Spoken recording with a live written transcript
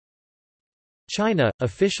China,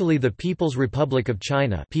 officially the People's Republic of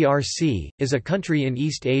China (PRC), is a country in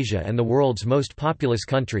East Asia and the world's most populous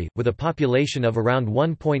country, with a population of around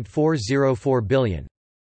 1.404 billion.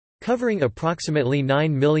 Covering approximately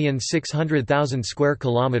 9,600,000 square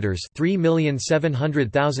kilometers,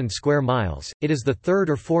 3,700,000 square miles, it is the third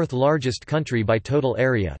or fourth largest country by total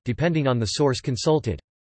area, depending on the source consulted.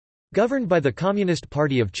 Governed by the Communist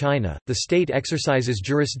Party of China, the state exercises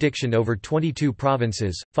jurisdiction over 22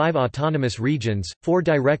 provinces, 5 autonomous regions, 4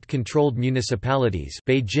 direct-controlled municipalities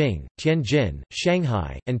Beijing, Tianjin,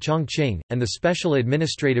 Shanghai, and Chongqing, and the special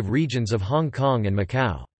administrative regions of Hong Kong and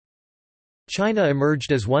Macau. China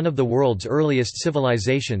emerged as one of the world's earliest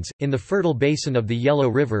civilizations, in the fertile basin of the Yellow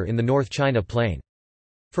River in the North China Plain.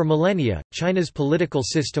 For millennia, China's political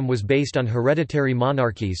system was based on hereditary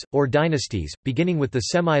monarchies, or dynasties, beginning with the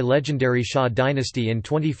semi-legendary Xia dynasty in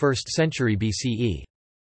 21st century BCE.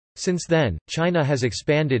 Since then, China has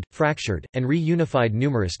expanded, fractured, and reunified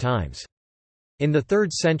numerous times. In the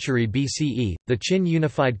 3rd century BCE, the Qin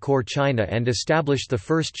unified core China and established the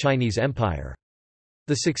First Chinese Empire.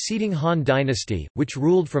 The succeeding Han dynasty, which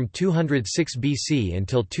ruled from 206 BC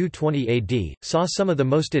until 220 AD, saw some of the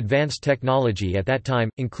most advanced technology at that time,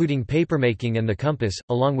 including papermaking and the compass,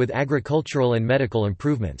 along with agricultural and medical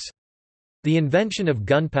improvements. The invention of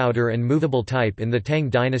gunpowder and movable type in the Tang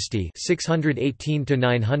dynasty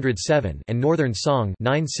 618–907 and Northern Song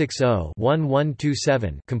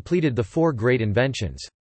 960–1127 completed the 4 great inventions.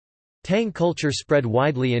 Tang culture spread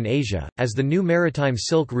widely in Asia, as the new maritime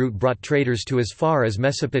Silk Route brought traders to as far as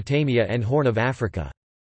Mesopotamia and Horn of Africa.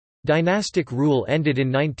 Dynastic rule ended in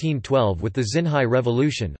 1912 with the Xinhai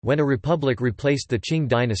Revolution, when a republic replaced the Qing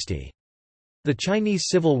dynasty. The Chinese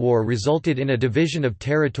Civil War resulted in a division of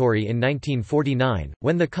territory in 1949,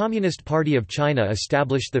 when the Communist Party of China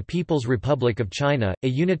established the People's Republic of China, a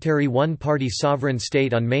unitary one-party sovereign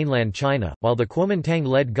state on mainland China, while the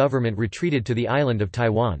Kuomintang-led government retreated to the island of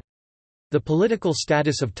Taiwan. The political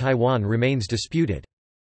status of Taiwan remains disputed.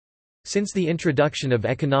 Since the introduction of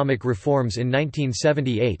economic reforms in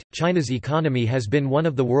 1978, China's economy has been one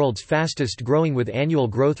of the world's fastest growing with annual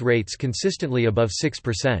growth rates consistently above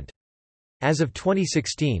 6%. As of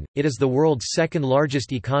 2016, it is the world's second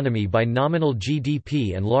largest economy by nominal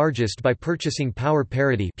GDP and largest by purchasing power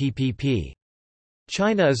parity (PPP).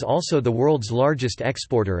 China is also the world's largest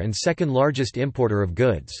exporter and second largest importer of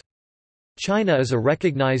goods. China is a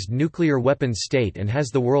recognized nuclear weapons state and has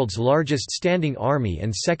the world's largest standing army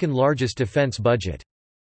and second largest defense budget.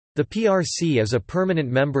 The PRC is a permanent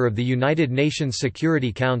member of the United Nations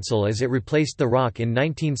Security Council as it replaced the ROC in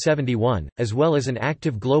 1971, as well as an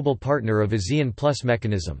active global partner of ASEAN Plus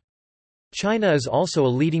mechanism. China is also a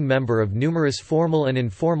leading member of numerous formal and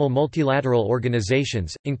informal multilateral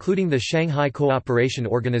organizations, including the Shanghai Cooperation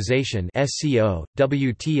Organization (SCO),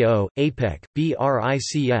 WTO, APEC,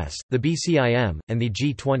 BRICS, the BCIM, and the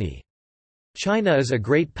G20. China is a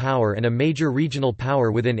great power and a major regional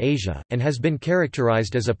power within Asia, and has been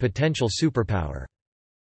characterized as a potential superpower.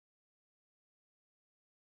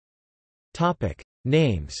 Topic: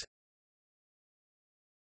 Names.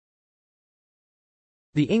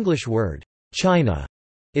 The English word, China,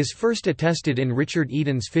 is first attested in Richard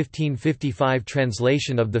Eden's 1555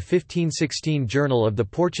 translation of the 1516 journal of the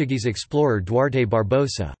Portuguese explorer Duarte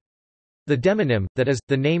Barbosa. The demonym, that is,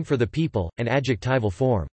 the name for the people, an adjectival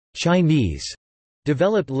form, Chinese,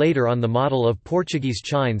 developed later on the model of Portuguese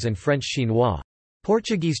Chines and French Chinois.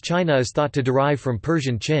 Portuguese China is thought to derive from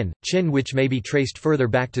Persian Chin, which may be traced further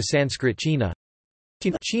back to Sanskrit China.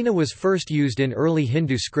 China was first used in early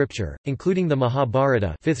Hindu scripture, including the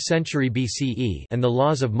Mahabharata 5th century BCE and the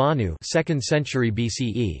Laws of Manu 2nd century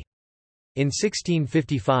BCE. In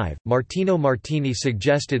 1655, Martino Martini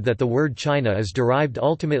suggested that the word China is derived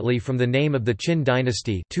ultimately from the name of the Qin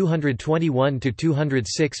dynasty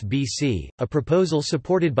 221–206 BC, a proposal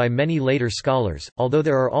supported by many later scholars, although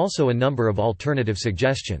there are also a number of alternative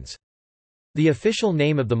suggestions. The official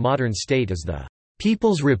name of the modern state is the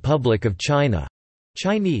People's Republic of China.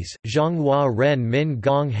 Chinese, Zhonghua Ren Min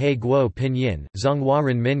Gong He Guo Pinyin, Zhonghua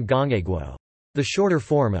Ren Min Gonghe Guo. The shorter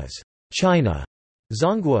form is China,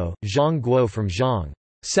 Zhongguo, Zhongguo from Zhong,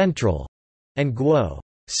 central, and Guo,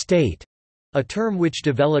 state, a term which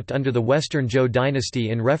developed under the Western Zhou dynasty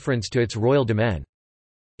in reference to its royal demesne.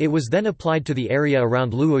 It was then applied to the area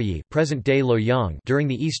around Luoyi, present-day Luoyang, during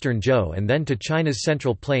the Eastern Zhou and then to China's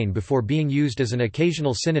central plain before being used as an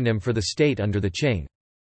occasional synonym for the state under the Qing.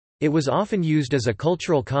 It was often used as a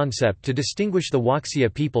cultural concept to distinguish the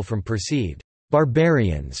Huaxia people from perceived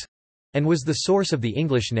barbarians, and was the source of the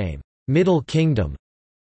English name, Middle Kingdom,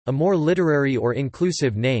 a more literary or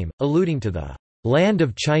inclusive name, alluding to the land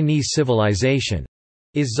of Chinese civilization.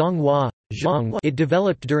 is Zhonghua. It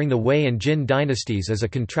developed during the Wei and Jin dynasties as a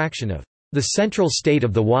contraction of the central state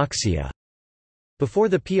of the Huaxia. Before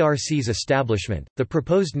the PRC's establishment, the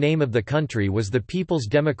proposed name of the country was the People's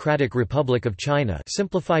Democratic Republic of China,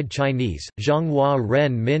 simplified Chinese, Zhonghua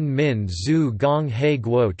Ren Min Min Zhu Gong He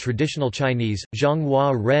Guo, Traditional Chinese,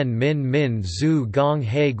 Zhonghua Ren Min Min Zhu Gong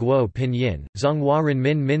He Guo, Pinyin, Zhonghua Ren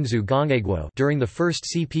Min Min Zhu Gong He Guo, during the first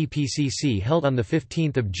CPPCC held on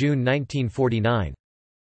 15 June 1949.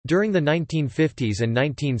 During the 1950s and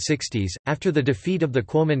 1960s, after the defeat of the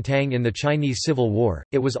Kuomintang in the Chinese Civil War,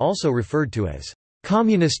 it was also referred to as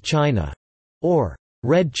Communist China or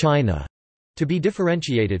Red China, to be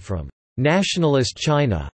differentiated from Nationalist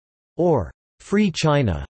China or Free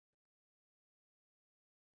China.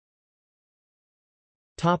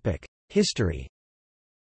 Topic: History.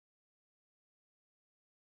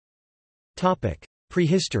 Topic: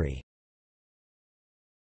 Prehistory.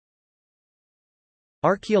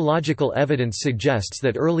 Archaeological evidence suggests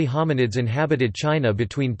that early hominids inhabited China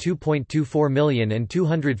between 2.24 million and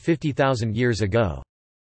 250,000 years ago.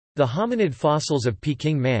 The hominid fossils of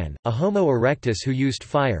Peking man, a Homo erectus who used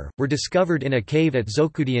fire, were discovered in a cave at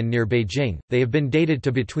Zhoukoudian near Beijing. They have been dated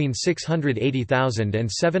to between 680,000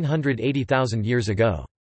 and 780,000 years ago.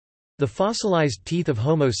 The fossilized teeth of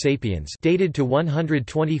Homo sapiens, dated to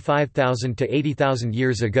 125,000 to 80,000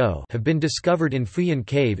 years ago, have been discovered in Fuyan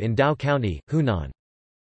Cave in Dao County, Hunan.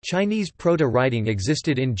 Chinese proto-writing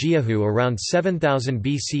existed in Jiahu around 7000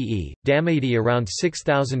 BCE, Damaidi around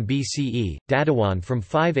 6000 BCE, Dadawan from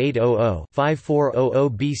 5800–5400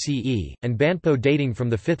 BCE, and Banpo dating from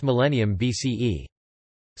the 5th millennium BCE.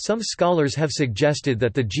 Some scholars have suggested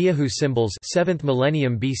that the Jiahu symbols 7th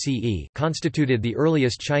millennium BCE constituted the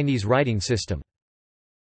earliest Chinese writing system.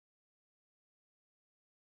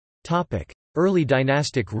 Early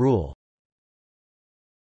dynastic rule.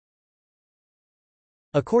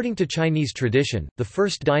 According to Chinese tradition, the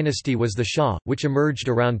first dynasty was the Xia, which emerged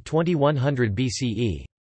around 2100 BCE.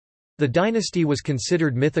 The dynasty was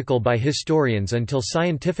considered mythical by historians until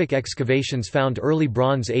scientific excavations found early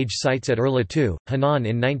Bronze Age sites at Erlatu, Henan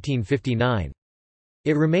in 1959.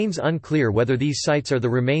 It remains unclear whether these sites are the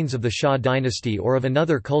remains of the Xia dynasty or of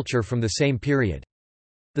another culture from the same period.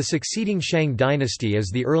 The succeeding Shang dynasty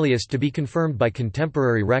is the earliest to be confirmed by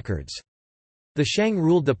contemporary records. The Shang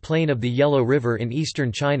ruled the plain of the Yellow River in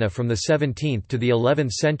eastern China from the 17th to the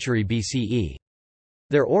 11th century BCE.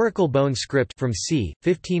 Their oracle bone script from c.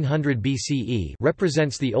 1500 BCE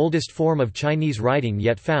represents the oldest form of Chinese writing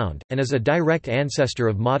yet found, and is a direct ancestor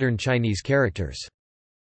of modern Chinese characters.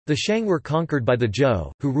 The Shang were conquered by the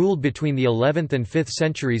Zhou, who ruled between the 11th and 5th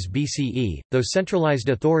centuries BCE, though centralized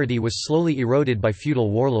authority was slowly eroded by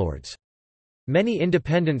feudal warlords. Many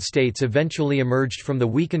independent states eventually emerged from the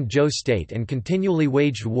weakened Zhou state and continually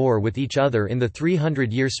waged war with each other in the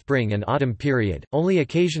 300-year spring and autumn period, only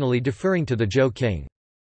occasionally deferring to the Zhou king.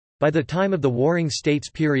 By the time of the Warring States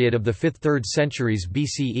period of the 5th–3rd centuries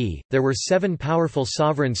BCE, there were 7 powerful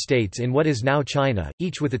sovereign states in what is now China,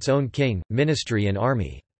 each with its own king, ministry and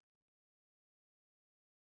army.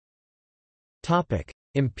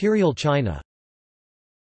 Imperial China.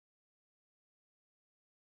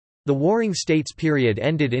 The Warring States period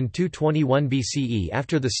ended in 221 BCE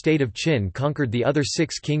after the state of Qin conquered the other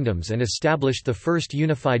 6 kingdoms and established the first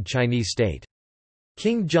unified Chinese state.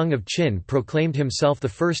 King Zheng of Qin proclaimed himself the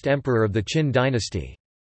first emperor of the Qin dynasty.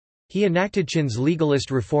 He enacted Qin's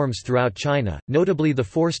legalist reforms throughout China, notably the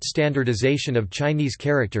forced standardization of Chinese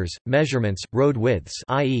characters, measurements, road widths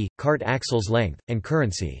i.e., cart axles length, and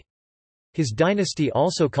currency. His dynasty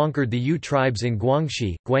also conquered the Yu tribes in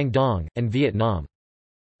Guangxi, Guangdong, and Vietnam.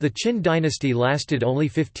 The Qin dynasty lasted only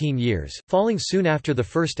 15 years, falling soon after the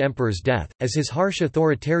first emperor's death, as his harsh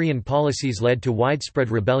authoritarian policies led to widespread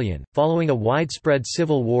rebellion. Following a widespread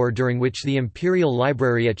civil war during which the imperial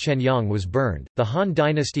library at Shenyang was burned, the Han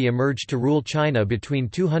dynasty emerged to rule China between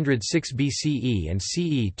 206 BCE and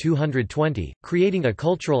CE 220, creating a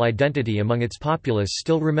cultural identity among its populace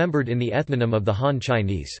still remembered in the ethnonym of the Han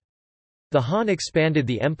Chinese. The Han expanded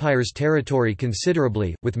the empire's territory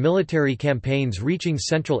considerably, with military campaigns reaching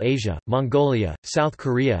Central Asia, Mongolia, South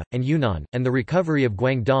Korea, and Yunnan, and the recovery of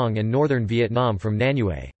Guangdong and northern Vietnam from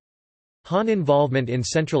Nanyue. Han involvement in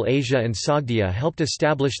Central Asia and Sogdia helped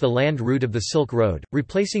establish the land route of the Silk Road,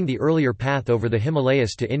 replacing the earlier path over the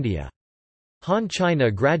Himalayas to India. Han China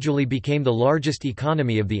gradually became the largest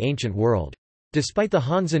economy of the ancient world. Despite the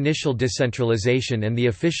Han's initial decentralization and the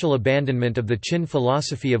official abandonment of the Qin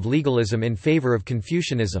philosophy of legalism in favor of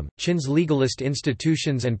Confucianism, Qin's legalist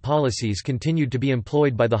institutions and policies continued to be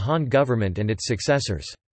employed by the Han government and its successors.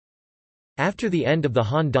 After the end of the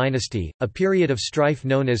Han dynasty, a period of strife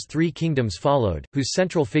known as Three Kingdoms followed, whose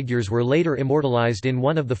central figures were later immortalized in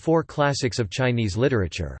one of the four classics of Chinese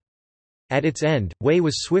literature. At its end, Wei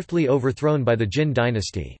was swiftly overthrown by the Jin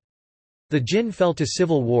dynasty. The Jin fell to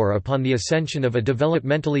civil war upon the ascension of a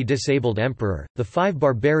developmentally disabled emperor. The five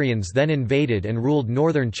barbarians then invaded and ruled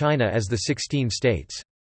northern China as the 16 states.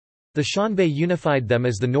 The Xianbei unified them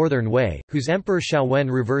as the Northern Wei, whose emperor Xiaowen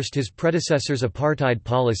reversed his predecessor's apartheid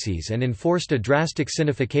policies and enforced a drastic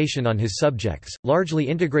sinification on his subjects, largely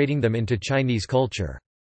integrating them into Chinese culture.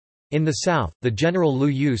 In the south, the general Lu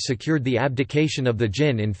Yu secured the abdication of the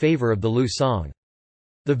Jin in favor of the Lu Song.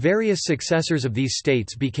 The various successors of these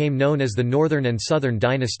states became known as the Northern and Southern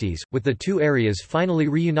dynasties, with the two areas finally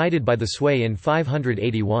reunited by the Sui in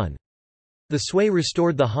 581. The Sui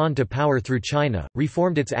restored the Han to power through China,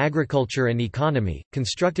 reformed its agriculture and economy,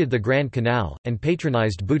 constructed the Grand Canal, and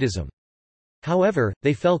patronized Buddhism. However,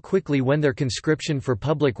 they fell quickly when their conscription for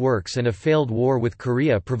public works and a failed war with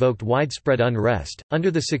Korea provoked widespread unrest.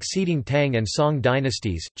 Under the succeeding Tang and Song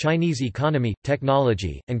dynasties, Chinese economy,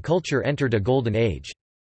 technology, and culture entered a golden age.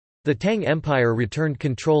 The Tang Empire returned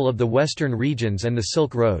control of the western regions and the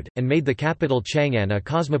Silk Road, and made the capital Chang'an a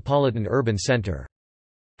cosmopolitan urban center.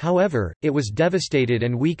 However, it was devastated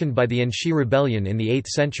and weakened by the Anxi Rebellion in the 8th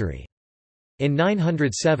century. In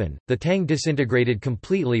 907, the Tang disintegrated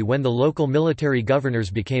completely when the local military governors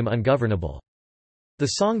became ungovernable.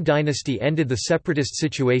 The Song dynasty ended the separatist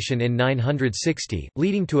situation in 960,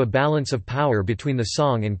 leading to a balance of power between the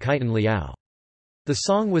Song and Khitan Liao. The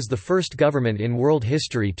Song was the first government in world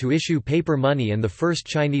history to issue paper money and the first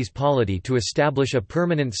Chinese polity to establish a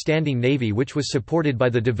permanent standing navy which was supported by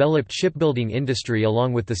the developed shipbuilding industry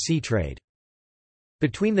along with the sea trade.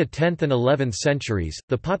 Between the 10th and 11th centuries,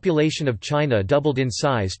 the population of China doubled in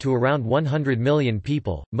size to around 100 million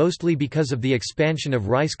people, mostly because of the expansion of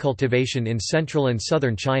rice cultivation in central and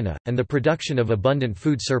southern China, and the production of abundant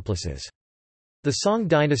food surpluses. The Song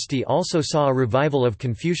dynasty also saw a revival of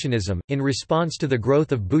Confucianism, in response to the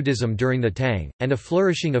growth of Buddhism during the Tang, and a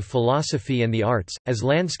flourishing of philosophy and the arts, as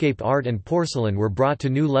landscape art and porcelain were brought to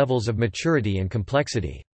new levels of maturity and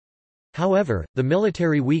complexity. However, the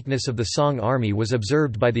military weakness of the Song army was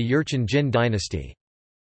observed by the Jurchen Jin dynasty.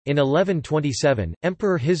 In 1127,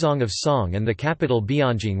 Emperor Hizong of Song and the capital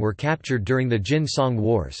Bianjing were captured during the Jin-Song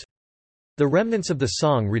Wars. The remnants of the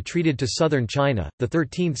Song retreated to southern China. The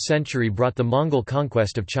 13th century brought the Mongol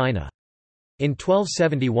conquest of China. In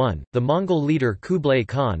 1271, the Mongol leader Kublai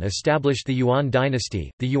Khan established the Yuan dynasty.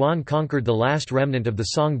 The Yuan conquered the last remnant of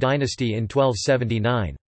the Song dynasty in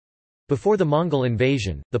 1279. Before the Mongol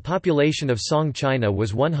invasion, the population of Song China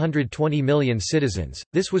was 120 million citizens.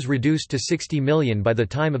 This was reduced to 60 million by the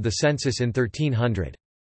time of the census in 1300.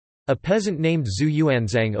 A peasant named Zhu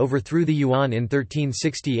Yuanzhang overthrew the Yuan in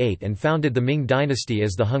 1368 and founded the Ming dynasty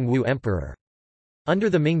as the Hongwu Emperor.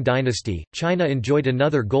 Under the Ming dynasty, China enjoyed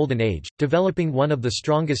another golden age, developing one of the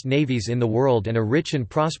strongest navies in the world and a rich and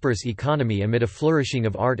prosperous economy amid a flourishing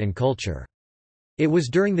of art and culture. It was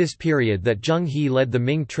during this period that Zheng He led the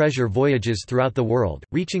Ming treasure voyages throughout the world,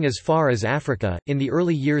 reaching as far as Africa. In the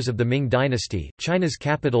early years of the Ming dynasty, China's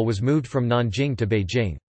capital was moved from Nanjing to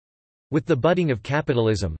Beijing. With the budding of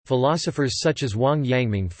capitalism, philosophers such as Wang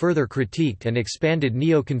Yangming further critiqued and expanded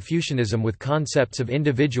Neo-Confucianism with concepts of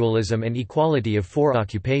individualism and equality of four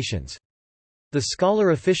occupations. The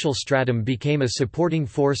scholar official stratum became a supporting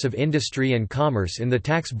force of industry and commerce in the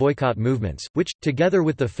tax boycott movements, which, together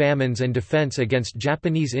with the famines and defense against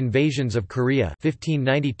Japanese invasions of Korea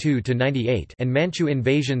 1592–98 and Manchu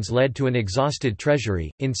invasions led to an exhausted treasury.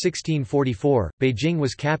 In 1644, Beijing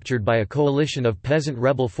was captured by a coalition of peasant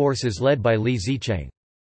rebel forces led by Li Zicheng.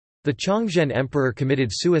 The Chongzhen Emperor committed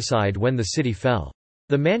suicide when the city fell.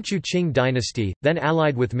 The Manchu Qing dynasty, then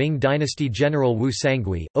allied with Ming dynasty general Wu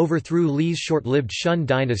Sangui, overthrew Li's short-lived Shun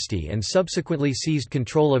dynasty and subsequently seized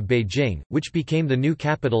control of Beijing, which became the new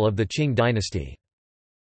capital of the Qing dynasty.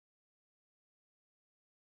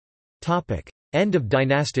 End of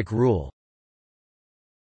dynastic rule.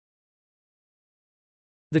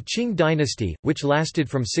 The Qing dynasty, which lasted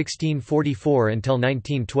from 1644 until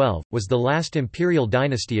 1912, was the last imperial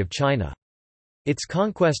dynasty of China. Its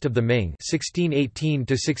conquest of the Ming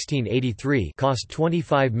 (1618–1683) cost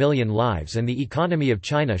 25 million lives and the economy of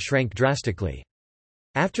China shrank drastically.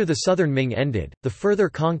 After the southern Ming ended, the further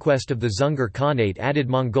conquest of the Dzungar Khanate added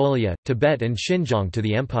Mongolia, Tibet and Xinjiang to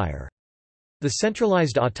the empire. The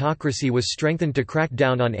centralized autocracy was strengthened to crack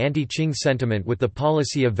down on anti-Qing sentiment with the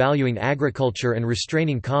policy of valuing agriculture and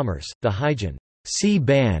restraining commerce, the Haijin sea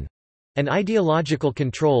ban, and ideological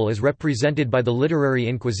control is represented by the literary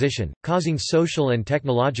inquisition, causing social and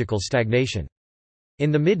technological stagnation.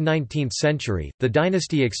 In the mid-19th century, the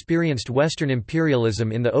dynasty experienced Western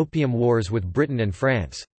imperialism in the Opium Wars with Britain and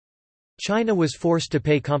France. China was forced to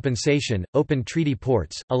pay compensation, open treaty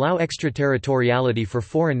ports, allow extraterritoriality for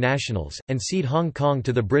foreign nationals, and cede Hong Kong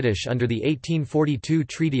to the British under the 1842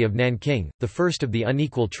 Treaty of Nanking, the first of the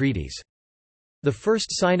unequal treaties. The First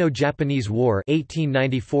Sino-Japanese War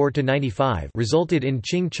 1894–95 resulted in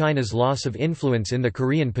Qing China's loss of influence in the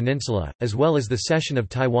Korean peninsula, as well as the cession of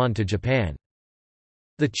Taiwan to Japan.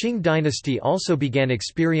 The Qing dynasty also began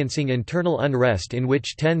experiencing internal unrest in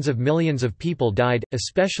which tens of millions of people died,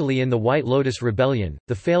 especially in the White Lotus Rebellion,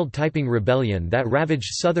 the failed Taiping Rebellion that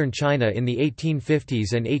ravaged southern China in the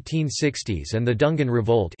 1850s and 1860s, and the Dungan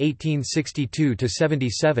Revolt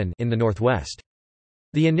 1862–77 in the northwest.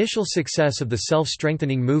 The initial success of the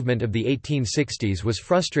self-strengthening movement of the 1860s was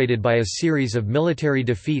frustrated by a series of military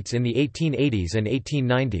defeats in the 1880s and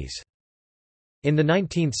 1890s. In the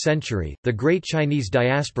 19th century, the Great Chinese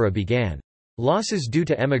Diaspora began. Losses due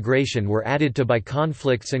to emigration were added to by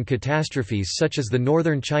conflicts and catastrophes such as the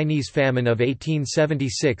Northern Chinese Famine of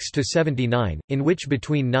 1876–79, in which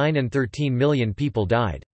between 9 and 13 million people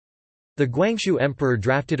died. The Guangxu Emperor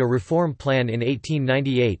drafted a reform plan in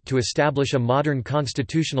 1898 to establish a modern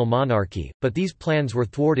constitutional monarchy, but these plans were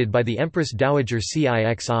thwarted by the Empress Dowager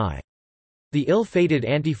Cixi. The ill-fated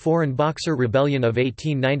anti-foreign Boxer Rebellion of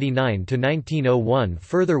 1899–1901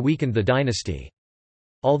 further weakened the dynasty.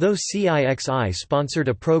 Although Cixi sponsored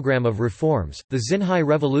a program of reforms, the Xinhai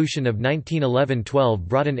Revolution of 1911–12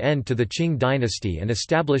 brought an end to the Qing dynasty and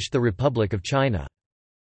established the Republic of China.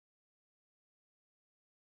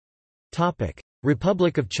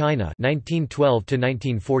 Republic of China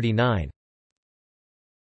 1912–1949.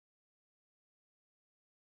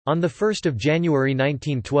 On 1 January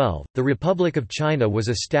 1912, the Republic of China was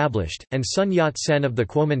established, and Sun Yat-sen of the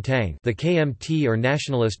Kuomintang, the KMT or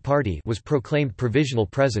Nationalist Party, was proclaimed provisional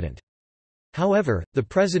president. However, the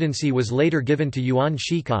presidency was later given to Yuan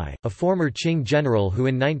Shikai, a former Qing general who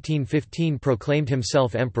in 1915 proclaimed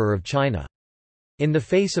himself Emperor of China. In the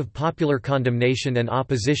face of popular condemnation and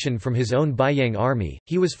opposition from his own Beiyang army,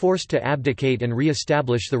 he was forced to abdicate and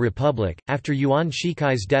re-establish the republic. After Yuan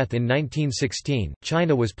Shikai's death in 1916,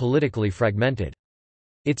 China was politically fragmented.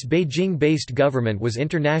 Its Beijing-based government was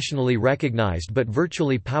internationally recognized but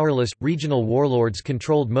virtually powerless. Regional warlords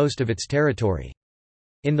controlled most of its territory.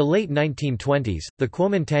 In the late 1920s, the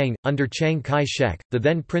Kuomintang, under Chiang Kai-shek, the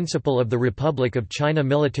then principal of the Republic of China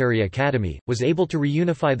Military Academy, was able to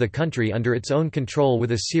reunify the country under its own control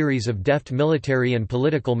with a series of deft military and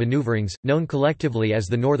political maneuverings, known collectively as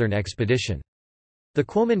the Northern Expedition. The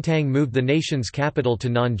Kuomintang moved the nation's capital to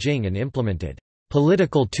Nanjing and implemented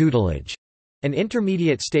political tutelage, an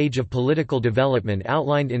intermediate stage of political development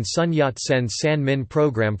outlined in Sun Yat-sen's San-Min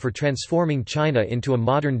program for transforming China into a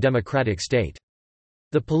modern democratic state.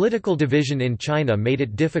 The political division in China made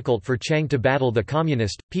it difficult for Chiang to battle the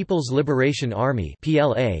Communist, People's Liberation Army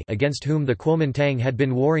 (PLA), against whom the Kuomintang had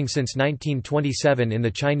been warring since 1927 in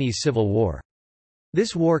the Chinese Civil War.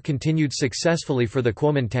 This war continued successfully for the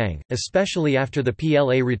Kuomintang, especially after the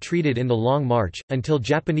PLA retreated in the Long March, until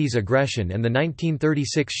Japanese aggression and the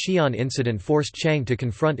 1936 Xi'an incident forced Chiang to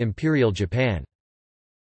confront Imperial Japan.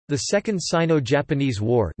 The Second Sino-Japanese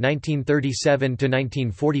War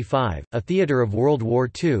 1937–1945, a theater of World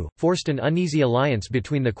War II, forced an uneasy alliance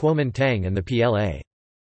between the Kuomintang and the PLA.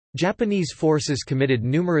 Japanese forces committed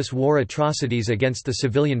numerous war atrocities against the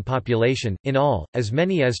civilian population. In all, as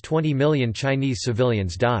many as 20 million Chinese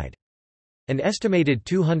civilians died. An estimated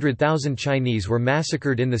 200,000 Chinese were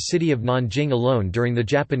massacred in the city of Nanjing alone during the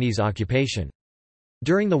Japanese occupation.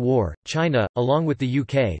 During the war, China, along with the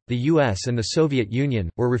UK, the US and the Soviet Union,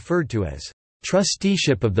 were referred to as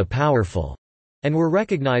trusteeship of the powerful, and were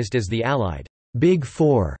recognized as the Allied Big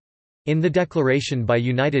Four in the declaration by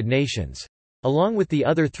United Nations. Along with the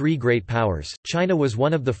other three great powers, China was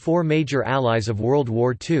one of the four major allies of World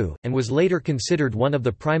War II, and was later considered one of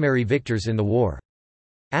the primary victors in the war.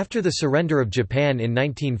 After the surrender of Japan in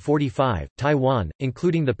 1945, Taiwan,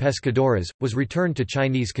 including the Pescadores, was returned to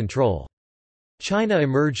Chinese control. China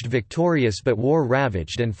emerged victorious but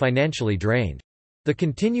war-ravaged and financially drained. The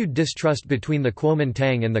continued distrust between the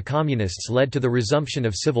Kuomintang and the Communists led to the resumption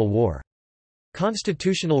of civil war.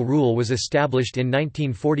 Constitutional rule was established in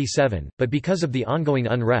 1947, but because of the ongoing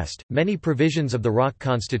unrest, many provisions of the ROC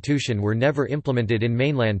Constitution were never implemented in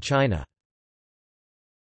mainland China.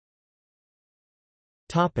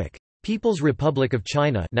 People's Republic of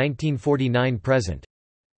China 1949–present.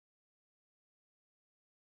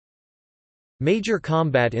 Major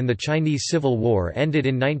combat in the Chinese Civil War ended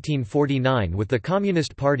in 1949 with the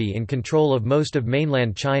Communist Party in control of most of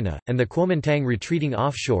mainland China, and the Kuomintang retreating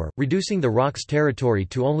offshore, reducing the ROC's territory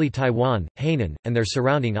to only Taiwan, Hainan, and their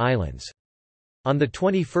surrounding islands. On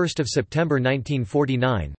 21 September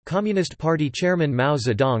 1949, Communist Party Chairman Mao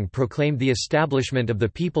Zedong proclaimed the establishment of the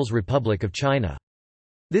People's Republic of China.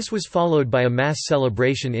 This was followed by a mass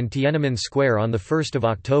celebration in Tiananmen Square on 1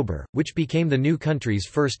 October, which became the new country's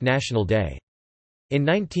first national day. In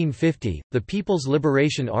 1950, the People's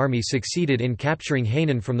Liberation Army succeeded in capturing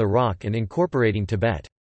Hainan from the ROC and incorporating Tibet.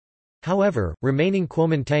 However, remaining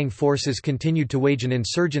Kuomintang forces continued to wage an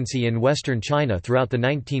insurgency in western China throughout the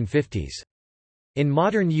 1950s. In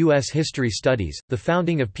modern U.S. history studies, the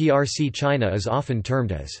founding of PRC China is often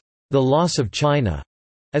termed as the loss of China,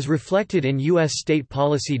 as reflected in U.S. state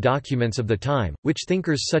policy documents of the time, which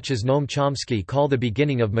thinkers such as Noam Chomsky call the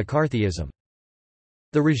beginning of McCarthyism.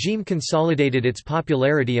 The regime consolidated its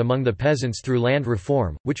popularity among the peasants through land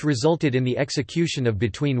reform, which resulted in the execution of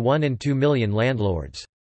between 1 and 2 million landlords.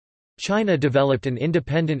 China developed an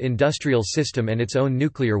independent industrial system and its own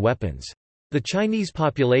nuclear weapons. The Chinese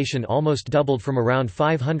population almost doubled from around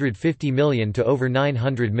 550 million to over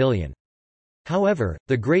 900 million. However,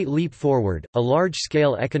 the Great Leap Forward, a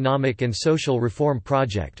large-scale economic and social reform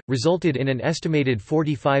project, resulted in an estimated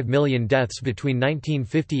 45 million deaths between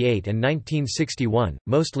 1958 and 1961,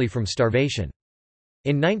 mostly from starvation.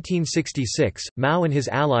 In 1966, Mao and his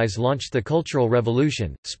allies launched the Cultural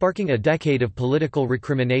Revolution, sparking a decade of political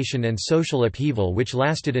recrimination and social upheaval which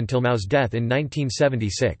lasted until Mao's death in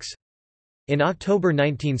 1976. In October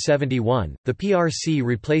 1971, the PRC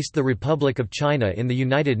replaced the Republic of China in the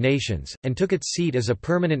United Nations, and took its seat as a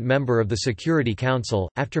permanent member of the Security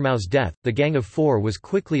Council. After Mao's death, the Gang of Four was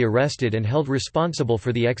quickly arrested and held responsible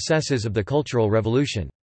for the excesses of the Cultural Revolution.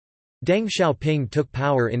 Deng Xiaoping took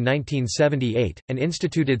power in 1978, and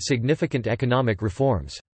instituted significant economic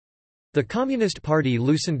reforms. The Communist Party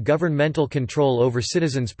loosened governmental control over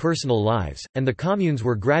citizens' personal lives, and the communes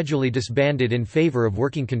were gradually disbanded in favor of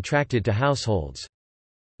working contracted to households.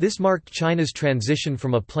 This marked China's transition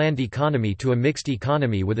from a planned economy to a mixed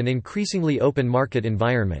economy with an increasingly open market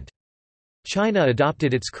environment. China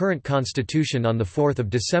adopted its current constitution on 4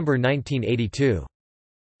 December 1982.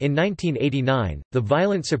 In 1989, the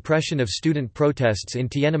violent suppression of student protests in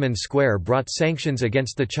Tiananmen Square brought sanctions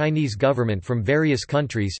against the Chinese government from various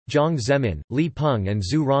countries. Jiang Zemin, Li Peng, and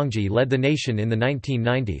Zhu Rongji led the nation in the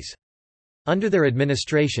 1990s. Under their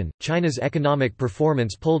administration, China's economic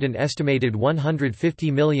performance pulled an estimated 150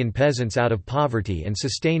 million peasants out of poverty and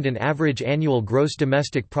sustained an average annual gross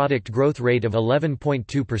domestic product growth rate of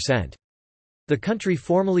 11.2%. The country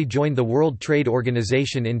formally joined the World Trade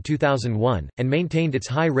Organization in 2001, and maintained its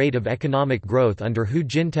high rate of economic growth under Hu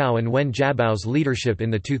Jintao and Wen Jiabao's leadership in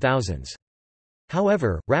the 2000s.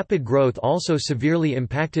 However, rapid growth also severely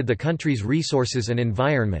impacted the country's resources and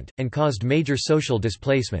environment, and caused major social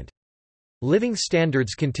displacement. Living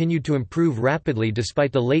standards continued to improve rapidly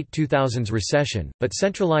despite the late 2000s recession, but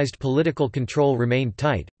centralized political control remained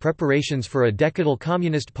tight. Preparations for a decadal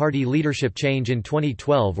Communist Party leadership change in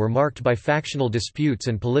 2012 were marked by factional disputes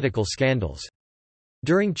and political scandals.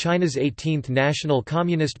 During China's 18th National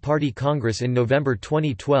Communist Party Congress in November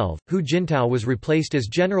 2012, Hu Jintao was replaced as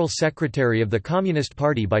General Secretary of the Communist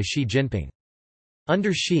Party by Xi Jinping.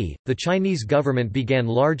 Under Xi, the Chinese government began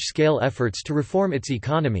large-scale efforts to reform its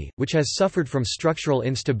economy, which has suffered from structural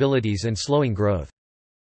instabilities and slowing growth.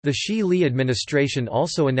 The Xi-Li administration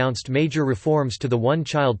also announced major reforms to the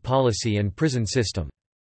one-child policy and prison system.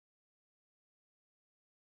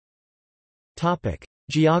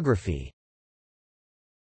 Geography.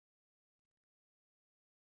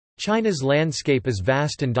 China's landscape is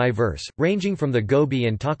vast and diverse, ranging from the Gobi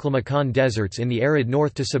and Taklamakan deserts in the arid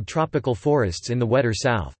north to subtropical forests in the wetter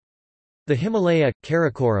south. The Himalaya,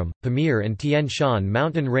 Karakoram, Pamir and Tian Shan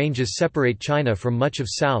mountain ranges separate China from much of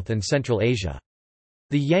South and Central Asia.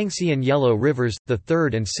 The Yangtze and Yellow rivers, the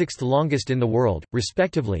third and sixth longest in the world,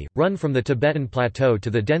 respectively, run from the Tibetan Plateau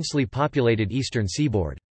to the densely populated eastern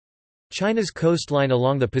seaboard. China's coastline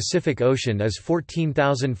along the Pacific Ocean is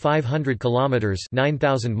 14,500 kilometers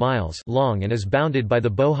 (9,000 miles) long and is bounded by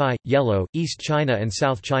the Bohai, Yellow, East China and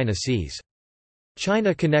South China Seas.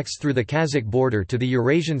 China connects through the Kazakh border to the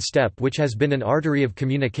Eurasian steppe, which has been an artery of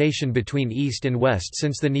communication between East and West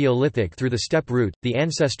since the Neolithic through the steppe route, the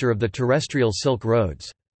ancestor of the terrestrial Silk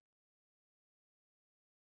Roads.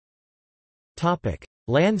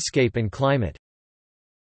 Landscape and climate.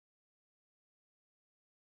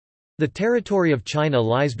 The territory of China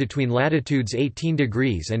lies between latitudes 18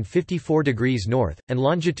 degrees and 54 degrees north, and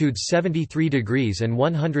longitudes 73 degrees and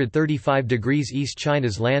 135 degrees east.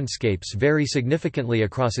 China's landscapes vary significantly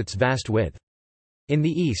across its vast width. In the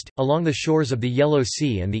east, along the shores of the Yellow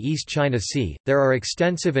Sea and the East China Sea, there are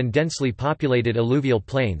extensive and densely populated alluvial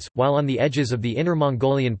plains, while on the edges of the Inner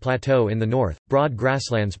Mongolian Plateau in the north, broad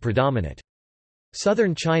grasslands predominate.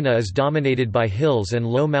 Southern China is dominated by hills and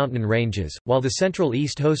low mountain ranges, while the Central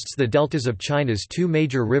East hosts the deltas of China's two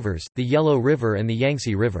major rivers, the Yellow River and the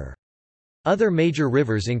Yangtze River. Other major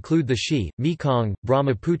rivers include the Xi, Mekong,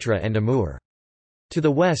 Brahmaputra and Amur. To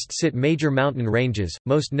the west sit major mountain ranges,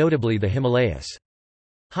 most notably the Himalayas.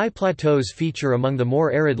 High plateaus feature among the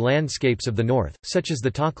more arid landscapes of the north, such as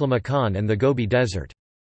the Taklamakan and the Gobi Desert.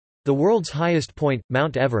 The world's highest point,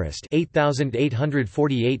 Mount Everest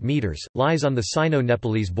 8,848 meters, lies on the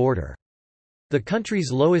Sino-Nepalese border. The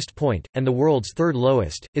country's lowest point, and the world's third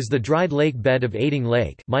lowest, is the dried lake bed of Aiding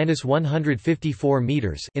Lake -154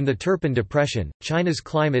 meters in the Turpan Depression. China's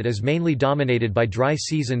climate is mainly dominated by dry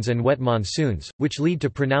seasons and wet monsoons, which lead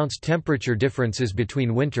to pronounced temperature differences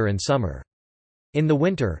between winter and summer. In the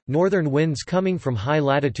winter, northern winds coming from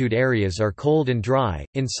high-latitude areas are cold and dry.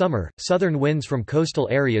 In summer, southern winds from coastal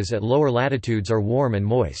areas at lower latitudes are warm and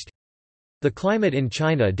moist. The climate in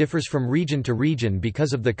China differs from region to region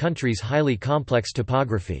because of the country's highly complex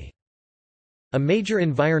topography. A major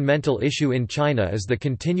environmental issue in China is the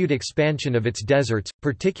continued expansion of its deserts,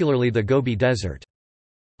 particularly the Gobi Desert.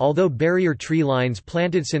 Although barrier tree lines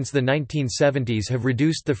planted since the 1970s have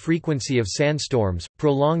reduced the frequency of sandstorms,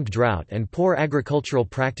 prolonged drought and poor agricultural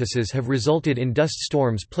practices have resulted in dust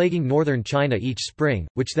storms plaguing northern China each spring,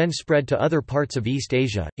 which then spread to other parts of East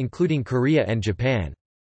Asia, including Korea and Japan.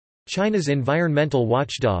 China's environmental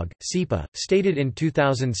watchdog, SEPA, stated in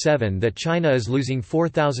 2007 that China is losing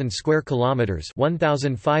 4,000 square kilometers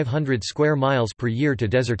 (1,500 square miles) per year to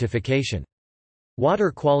desertification.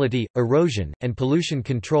 Water quality, erosion, and pollution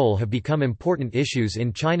control have become important issues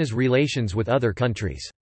in China's relations with other countries.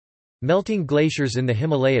 Melting glaciers in the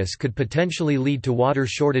Himalayas could potentially lead to water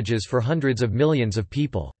shortages for hundreds of millions of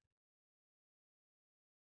people.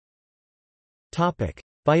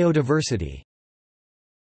 Biodiversity.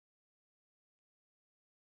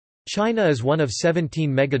 China is one of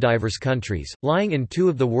 17 megadiverse countries, lying in two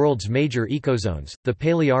of the world's major ecozones, the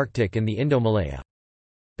Palearctic and the Indomalaya.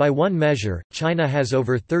 By one measure, China has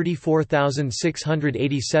over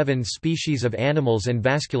 34,687 species of animals and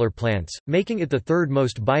vascular plants, making it the third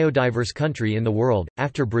most biodiverse country in the world,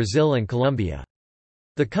 after Brazil and Colombia.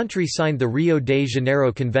 The country signed the Rio de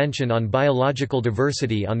Janeiro Convention on Biological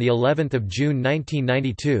Diversity on the 11th of June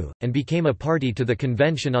 1992, and became a party to the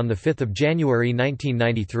convention on 5 January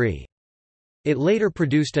 1993. It later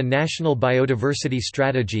produced a national biodiversity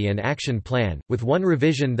strategy and action plan, with one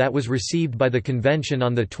revision that was received by the convention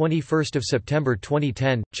on 21 September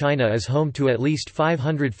 2010. China is home to at least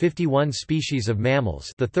 551 species of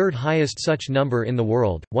mammals, the third highest such number in the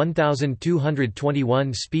world,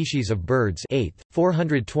 1,221 species of birds 8th,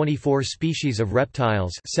 424 species of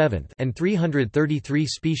reptiles 7th, and 333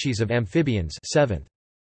 species of amphibians 7th.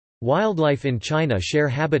 Wildlife in China share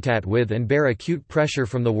habitat with and bear acute pressure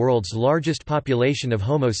from the world's largest population of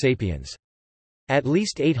Homo sapiens. At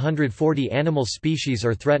least 840 animal species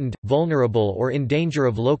are threatened, vulnerable or in danger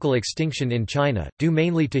of local extinction in China, due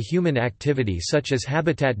mainly to human activity such as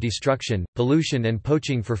habitat destruction, pollution and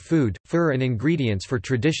poaching for food, fur and ingredients for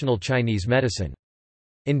traditional Chinese medicine.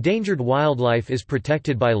 Endangered wildlife is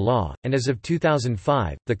protected by law, and as of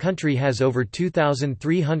 2005, the country has over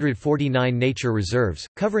 2,349 nature reserves,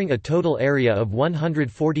 covering a total area of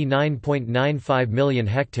 149.95 million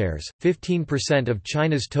hectares, 15% of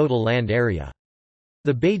China's total land area.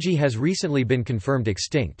 The Beiji has recently been confirmed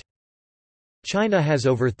extinct. China has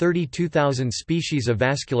over 32,000 species of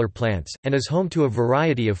vascular plants, and is home to a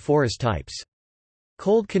variety of forest types.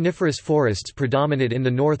 Cold coniferous forests predominate in the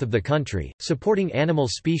north of the country, supporting animal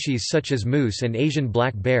species such as moose and Asian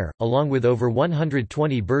black bear, along with over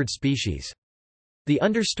 120 bird species. The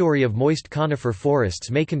understory of moist conifer forests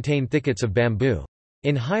may contain thickets of bamboo.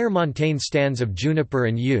 In higher montane stands of juniper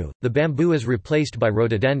and yew, the bamboo is replaced by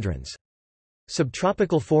rhododendrons.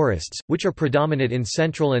 Subtropical forests, which are predominant in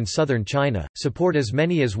central and southern China, support as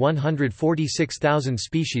many as 146,000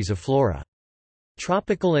 species of flora.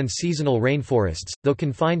 Tropical and seasonal rainforests, though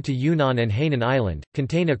confined to Yunnan and Hainan Island,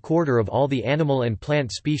 contain a quarter of all the animal and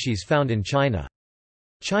plant species found in China.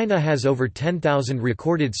 China has over 10,000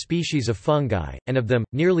 recorded species of fungi, and of them,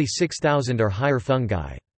 nearly 6,000 are higher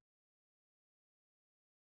fungi.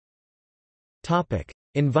 Topic: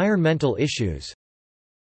 Environmental issues.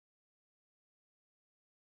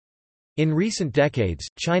 In recent decades,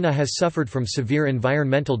 China has suffered from severe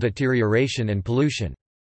environmental deterioration and pollution.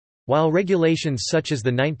 While regulations such as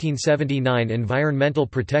the 1979 Environmental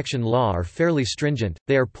Protection Law are fairly stringent,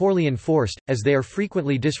 they are poorly enforced, as they are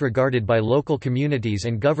frequently disregarded by local communities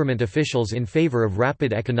and government officials in favor of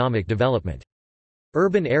rapid economic development.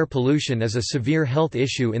 Urban air pollution is a severe health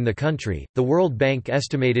issue in the country. The World Bank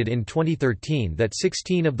estimated in 2013 that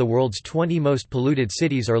 16 of the world's 20 most polluted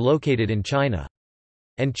cities are located in China.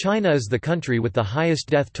 And China is the country with the highest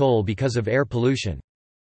death toll because of air pollution.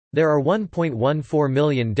 There are 1.14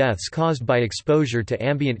 million deaths caused by exposure to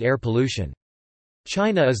ambient air pollution.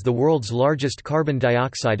 China is the world's largest carbon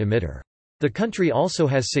dioxide emitter. The country also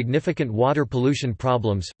has significant water pollution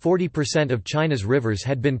problems. 40% of China's rivers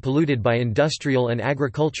had been polluted by industrial and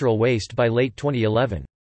agricultural waste by late 2011.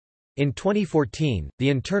 In 2014, the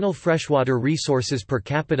internal freshwater resources per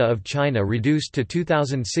capita of China reduced to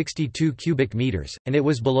 2,062 cubic meters, and it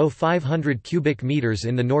was below 500 cubic meters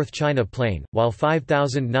in the North China Plain, while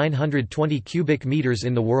 5,920 cubic meters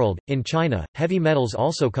in the world. In China, heavy metals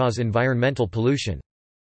also cause environmental pollution.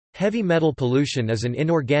 Heavy metal pollution is an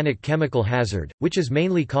inorganic chemical hazard, which is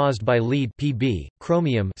mainly caused by lead (Pb),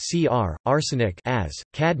 chromium (Cr), arsenic (As),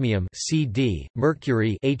 cadmium (Cd),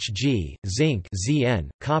 mercury (Hg), zinc (Zn),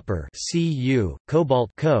 copper (Cu),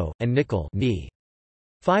 cobalt (Co), and nickel (Ni).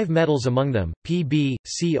 5 metals among them, Pb,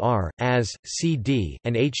 Cr, As, Cd,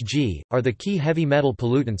 and Hg, are the key heavy metal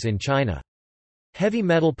pollutants in China. Heavy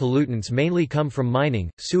metal pollutants mainly come from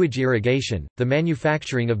mining, sewage irrigation, the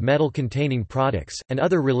manufacturing of metal-containing products, and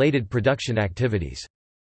other related production activities.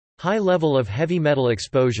 High level of heavy metal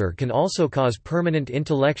exposure can also cause permanent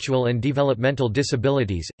intellectual and developmental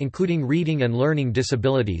disabilities, including reading and learning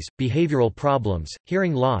disabilities, behavioral problems,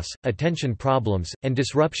 hearing loss, attention problems, and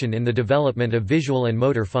disruption in the development of visual and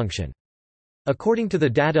motor function. According to the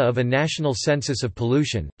data of a national census of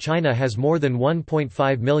pollution, China has more than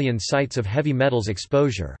 1.5 million sites of heavy metals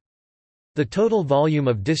exposure. The total volume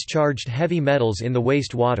of discharged heavy metals in the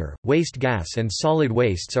wastewater, waste gas and solid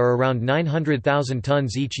wastes are around 900,000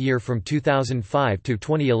 tons each year from 2005 to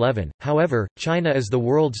 2011. However, China is the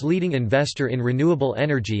world's leading investor in renewable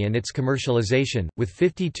energy and its commercialization, with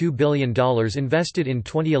 $52 billion invested in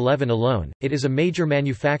 2011 alone. It is a major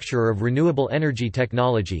manufacturer of renewable energy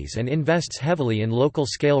technologies and invests heavily in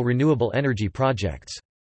local-scale renewable energy projects.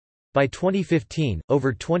 By 2015,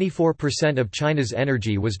 over 24% of China's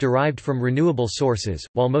energy was derived from renewable sources,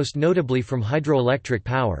 while most notably from hydroelectric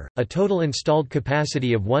power. A total installed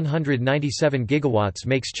capacity of 197 gigawatts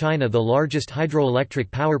makes China the largest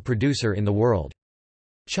hydroelectric power producer in the world.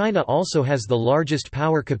 China also has the largest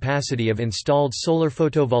power capacity of installed solar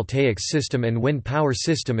photovoltaics system and wind power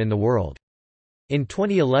system in the world. In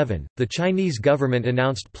 2011, the Chinese government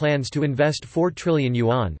announced plans to invest 4 trillion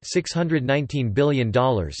yuan $619 billion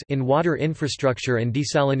in water infrastructure and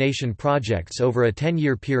desalination projects over a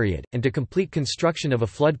 10-year period, and to complete construction of a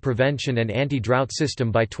flood prevention and anti-drought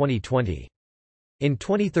system by 2020. In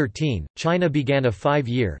 2013, China began a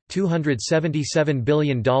 5-year, $277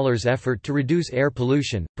 billion effort to reduce air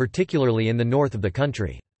pollution, particularly in the north of the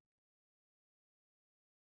country.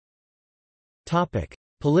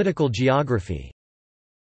 Political geography.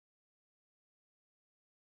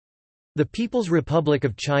 The People's Republic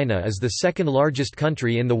of China is the second largest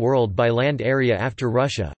country in the world by land area after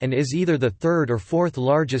Russia, and is either the third or fourth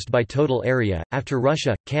largest by total area, after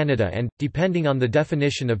Russia, Canada and, depending on the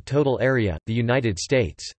definition of total area, the United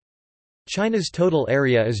States. China's total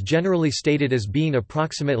area is generally stated as being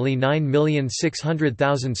approximately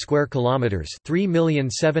 9,600,000 square kilometers,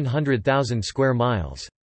 3,700,000 square miles.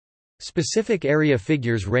 Specific area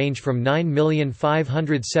figures range from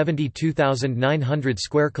 9,572,900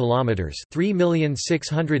 square kilometers,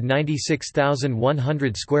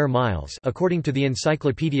 3,696,100 square miles, according to the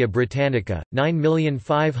Encyclopaedia Britannica,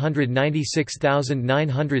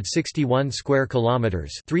 9,596,961 square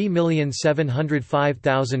kilometers,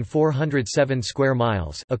 3,705,407 square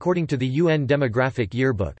miles, according to the UN Demographic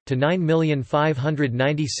Yearbook, to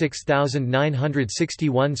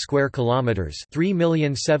 9,596,961 square kilometers,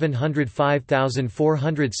 3,705,407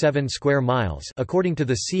 square miles, according to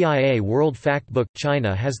the CIA World Factbook.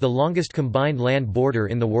 China has the longest combined land border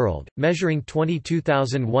in the world, measuring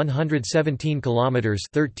 22,117 kilometers,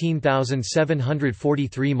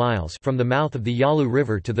 13,743 miles from the mouth of the Yalu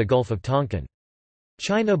River to the Gulf of Tonkin.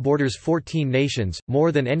 China borders 14 nations,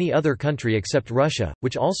 more than any other country except Russia,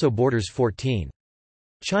 which also borders 14.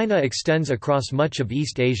 China extends across much of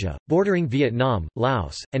East Asia, bordering Vietnam,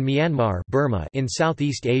 Laos, and Myanmar Burma in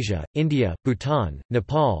Southeast Asia, India, Bhutan,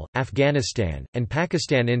 Nepal, Afghanistan, and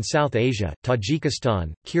Pakistan in South Asia,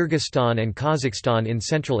 Tajikistan, Kyrgyzstan and Kazakhstan in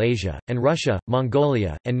Central Asia, and Russia,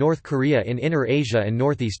 Mongolia, and North Korea in Inner Asia and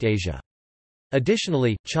Northeast Asia.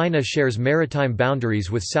 Additionally, China shares maritime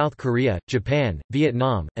boundaries with South Korea, Japan,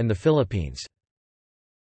 Vietnam, and the Philippines.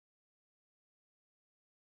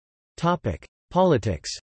 Politics.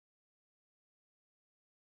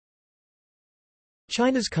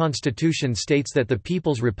 China's constitution states that the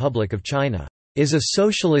People's Republic of China is a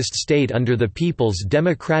socialist state under the people's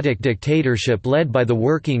democratic dictatorship led by the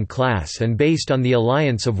working class and based on the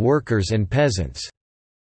alliance of workers and peasants,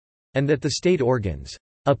 and that the state organs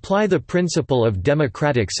apply the principle of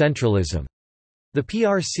democratic centralism. The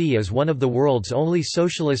PRC is one of the world's only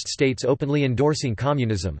socialist states openly endorsing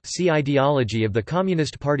communism. See ideology of the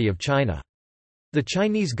Communist Party of China. The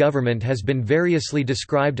Chinese government has been variously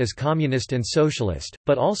described as communist and socialist,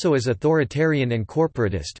 but also as authoritarian and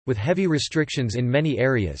corporatist, with heavy restrictions in many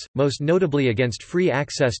areas, most notably against free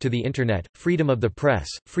access to the Internet, freedom of the press,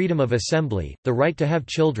 freedom of assembly, the right to have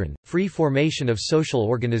children, free formation of social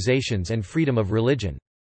organizations and freedom of religion.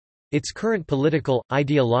 Its current political,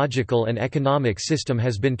 ideological and economic system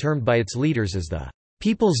has been termed by its leaders as the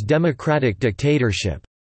People's Democratic Dictatorship,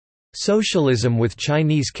 socialism with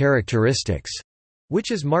Chinese characteristics, which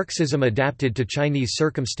is Marxism adapted to Chinese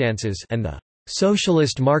circumstances, and the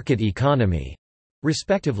socialist market economy,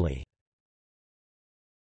 respectively.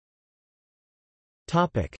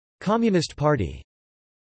 Communist Party.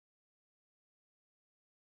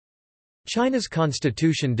 China's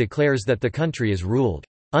constitution declares that the country is ruled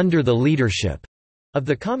under the leadership of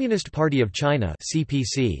the Communist Party of China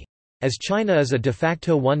 (CPC). As China is a de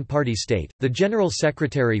facto one-party state, the General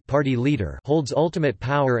Secretary party leader holds ultimate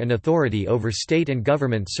power and authority over state and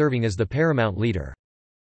government, serving as the paramount leader.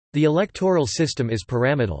 The electoral system is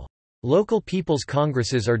pyramidal. Local People's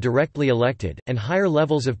Congresses are directly elected, and higher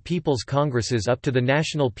levels of People's Congresses up to the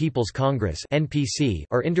National People's Congress (NPC)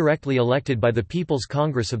 are indirectly elected by the People's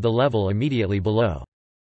Congress of the level immediately below.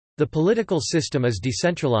 The political system is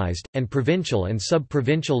decentralized, and provincial and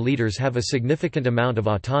sub-provincial leaders have a significant amount of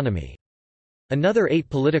autonomy. Another 8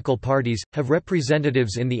 political parties have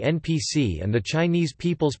representatives in the NPC and the Chinese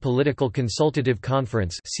People's Political Consultative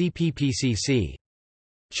Conference (CPPCC).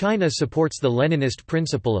 China supports the Leninist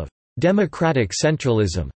principle of democratic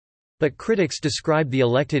centralism, but critics describe the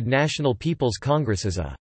elected National People's Congress as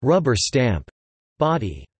a rubber stamp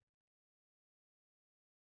body.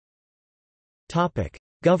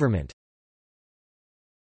 Government.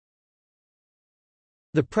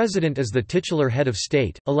 The President is the titular head of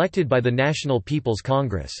state, elected by the National People's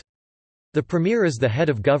Congress. The Premier is the head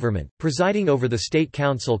of government, presiding over the State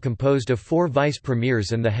Council composed of 4 vice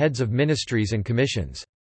premiers and the heads of ministries and commissions.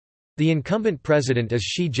 The incumbent president is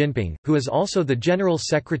Xi Jinping, who is also the General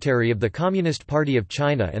Secretary of the Communist Party of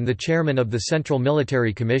China and the chairman of the Central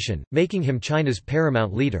Military Commission, making him China's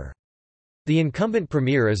paramount leader. The incumbent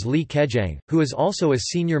premier is Li Keqiang, who is also a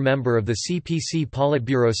senior member of the CPC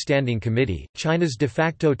Politburo Standing Committee, China's de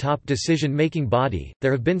facto top decision-making body.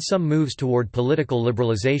 There have been some moves toward political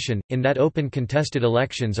liberalization, in that open contested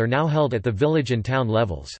elections are now held at the village and town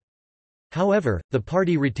levels. However, the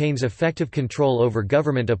party retains effective control over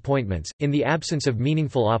government appointments. In the absence of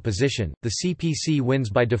meaningful opposition, the CPC wins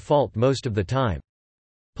by default most of the time.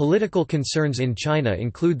 Political concerns in China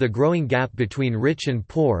include the growing gap between rich and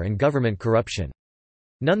poor and government corruption.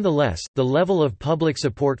 Nonetheless, the level of public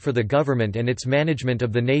support for the government and its management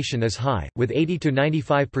of the nation is high, with 80 to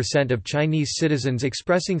 95% of Chinese citizens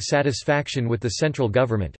expressing satisfaction with the central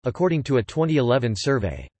government, according to a 2011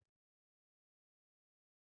 survey.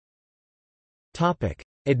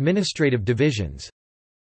 Administrative divisions.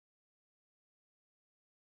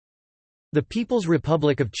 The People's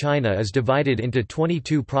Republic of China is divided into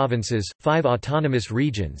 22 provinces, 5 autonomous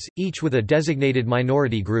regions, each with a designated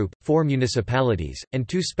minority group, 4 municipalities, and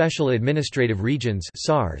 2 special administrative regions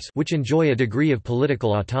 (SARs), which enjoy a degree of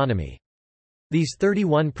political autonomy. These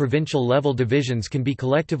 31 provincial-level divisions can be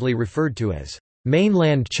collectively referred to as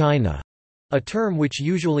mainland China, a term which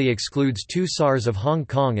usually excludes 2 SARs of Hong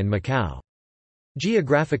Kong and Macau.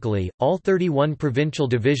 Geographically, all 31 provincial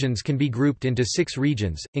divisions can be grouped into 6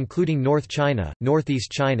 regions, including North China,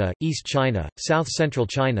 Northeast China, East China, South-Central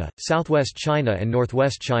China, Southwest China and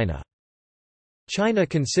Northwest China. China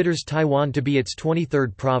considers Taiwan to be its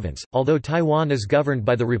 23rd province, although Taiwan is governed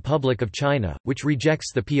by the Republic of China, which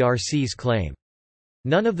rejects the PRC's claim.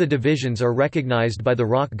 None of the divisions are recognized by the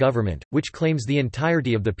ROC government, which claims the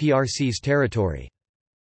entirety of the PRC's territory.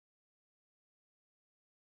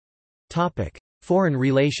 Foreign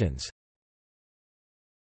relations.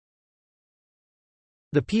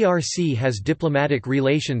 The PRC has diplomatic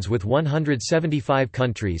relations with 175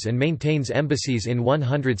 countries and maintains embassies in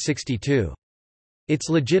 162. Its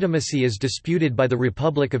legitimacy is disputed by the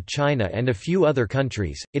Republic of China and a few other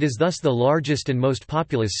countries. It is thus the largest and most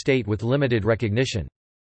populous state with limited recognition.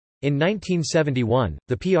 In 1971,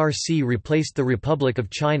 the PRC replaced the Republic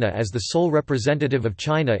of China as the sole representative of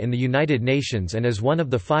China in the United Nations and as one of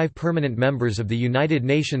the 5 permanent members of the United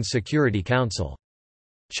Nations Security Council.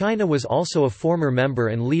 China was also a former member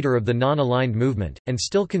and leader of the Non-Aligned Movement, and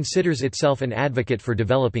still considers itself an advocate for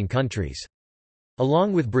developing countries.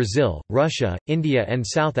 Along with Brazil, Russia, India and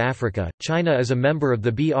South Africa, China is a member of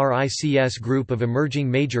the BRICS group of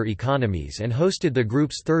emerging major economies and hosted the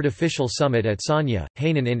group's third official summit at Sanya,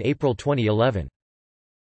 Hainan in April 2011.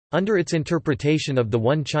 Under its interpretation of the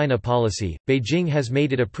One China policy, Beijing has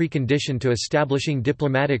made it a precondition to establishing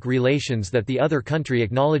diplomatic relations that the other country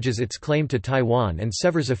acknowledges its claim to Taiwan and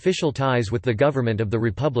severs official ties with the government of the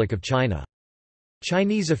Republic of China.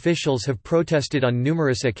 Chinese officials have protested on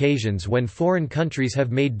numerous occasions when foreign countries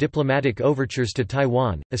have made diplomatic overtures to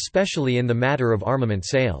Taiwan, especially in the matter of armament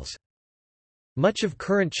sales. Much of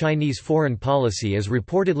current Chinese foreign policy is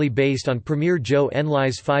reportedly based on Premier Zhou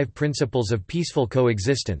Enlai's 5 principles of peaceful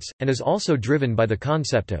coexistence, and is also driven by the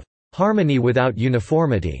concept of harmony without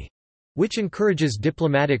uniformity, which encourages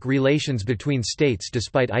diplomatic relations between states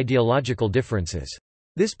despite ideological differences.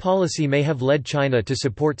 This policy may have led China to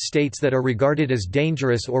support states that are regarded as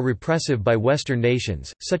dangerous or repressive by Western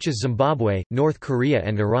nations, such as Zimbabwe, North Korea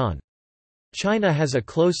and Iran. China has a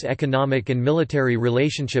close economic and military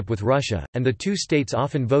relationship with Russia, and the two states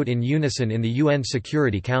often vote in unison in the UN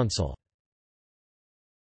Security Council.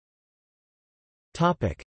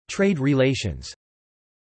 Trade relations.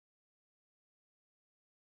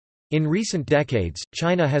 In recent decades,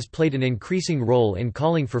 China has played an increasing role in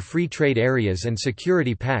calling for free trade areas and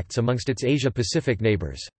security pacts amongst its Asia-Pacific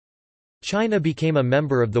neighbors. China became a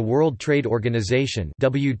member of the World Trade Organization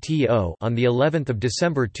 (WTO) on the 11th of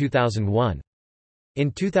December 2001.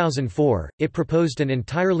 In 2004, it proposed an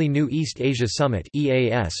entirely new East Asia Summit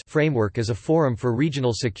 (EAS) framework as a forum for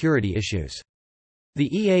regional security issues.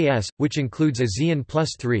 The EAS, which includes ASEAN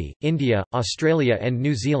Plus 3, India, Australia and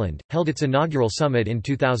New Zealand, held its inaugural summit in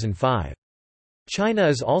 2005. China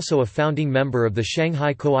is also a founding member of the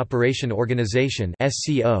Shanghai Cooperation Organization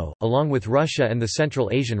 (SCO), along with Russia and the Central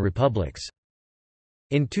Asian republics.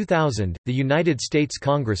 In 2000, the United States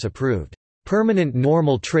Congress approved Permanent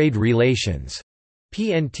Normal Trade Relations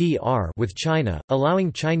 (PNTR) with China,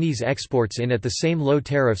 allowing Chinese exports in at the same low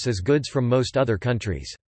tariffs as goods from most other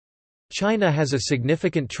countries. China has a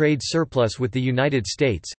significant trade surplus with the United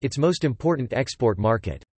States, its most important export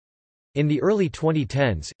market. In the early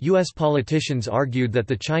 2010s, U.S. politicians argued that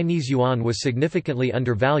the Chinese yuan was significantly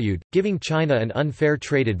undervalued, giving China an unfair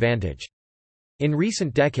trade advantage. In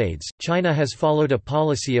recent decades, China has followed a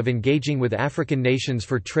policy of engaging with African nations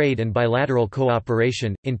for trade and bilateral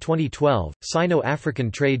cooperation. In 2012,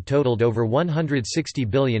 Sino-African trade totaled over $160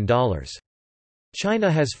 billion.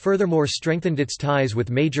 China has furthermore strengthened its ties with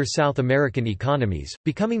major South American economies,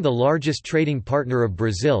 becoming the largest trading partner of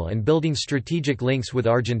Brazil and building strategic links with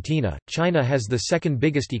Argentina. China has the second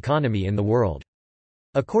biggest economy in the world.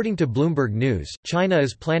 According to Bloomberg News, China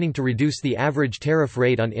is planning to reduce the average tariff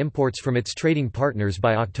rate on imports from its trading partners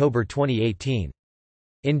by October 2018.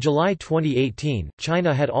 In July 2018,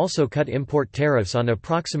 China had also cut import tariffs on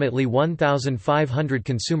approximately 1,500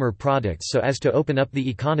 consumer products so as to open up the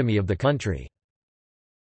economy of the country.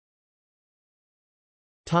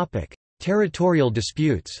 Territorial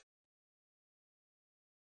disputes.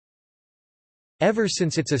 Ever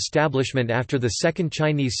since its establishment after the Second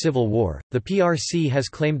Chinese Civil War, the PRC has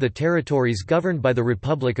claimed the territories governed by the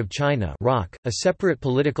Republic of China (ROC), a separate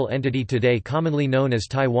political entity today commonly known as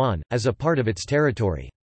Taiwan, as a part of its territory.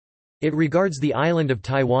 It regards the island of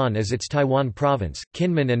Taiwan as its Taiwan province,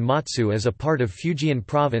 Kinmen and Matsu as a part of Fujian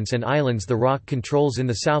province and islands the ROC controls in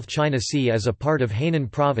the South China Sea as a part of Hainan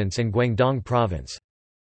province and Guangdong province.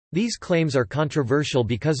 These claims are controversial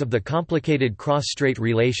because of the complicated cross-strait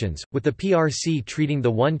relations, with the PRC treating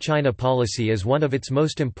the One China policy as one of its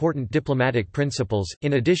most important diplomatic principles.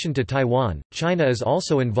 In addition to Taiwan, China is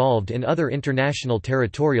also involved in other international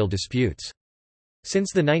territorial disputes.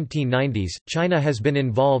 Since the 1990s, China has been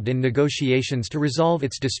involved in negotiations to resolve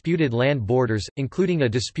its disputed land borders, including a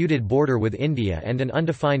disputed border with India and an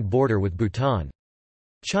undefined border with Bhutan.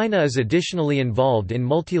 China is additionally involved in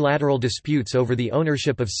multilateral disputes over the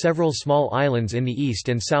ownership of several small islands in the East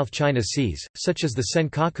and South China Seas, such as the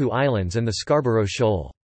Senkaku Islands and the Scarborough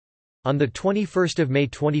Shoal. On 21 May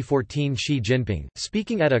 2014, Xi Jinping,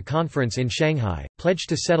 speaking at a conference in Shanghai, pledged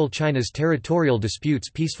to settle China's territorial disputes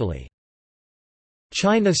peacefully.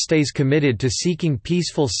 China stays committed to seeking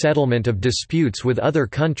peaceful settlement of disputes with other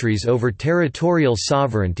countries over territorial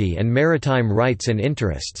sovereignty and maritime rights and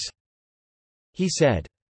interests, he said.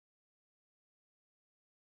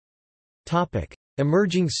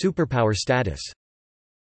 Emerging superpower status.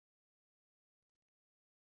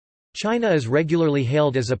 China is regularly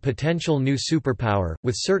hailed as a potential new superpower,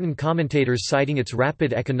 with certain commentators citing its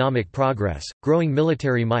rapid economic progress, growing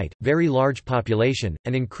military might, very large population,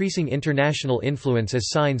 and increasing international influence as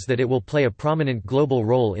signs that it will play a prominent global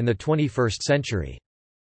role in the 21st century.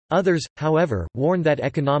 Others, however, warn that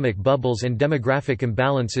economic bubbles and demographic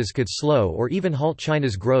imbalances could slow or even halt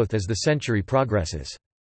China's growth as the century progresses.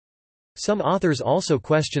 Some authors also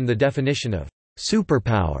question the definition of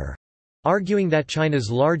superpower, arguing that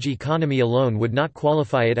China's large economy alone would not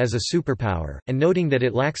qualify it as a superpower, and noting that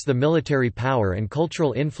it lacks the military power and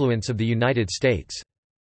cultural influence of the United States.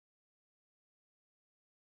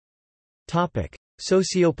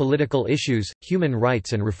 Socio-political issues, human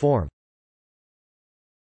rights and reform.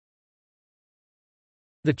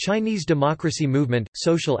 The Chinese democracy movement,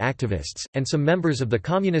 social activists, and some members of the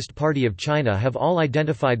Communist Party of China have all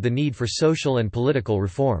identified the need for social and political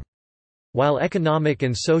reform. While economic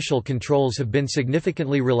and social controls have been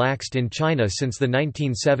significantly relaxed in China since the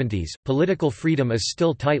 1970s, political freedom is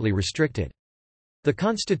still tightly restricted. The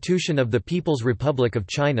Constitution of the People's Republic of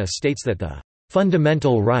China states that the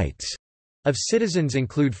fundamental rights of citizens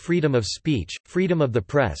include freedom of speech, freedom of the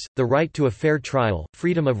press, the right to a fair trial,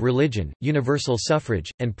 freedom of religion, universal suffrage,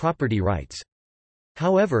 and property rights.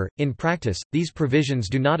 However, in practice, these provisions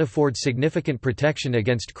do not afford significant protection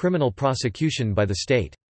against criminal prosecution by the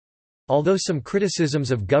state. Although some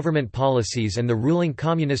criticisms of government policies and the ruling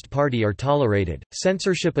Communist Party are tolerated,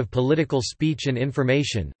 censorship of political speech and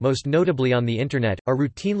information, most notably on the Internet, are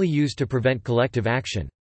routinely used to prevent collective action.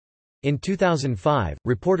 In 2005,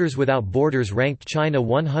 Reporters Without Borders ranked China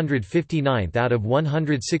 159th out of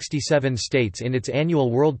 167 states in its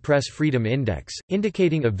annual World Press Freedom Index,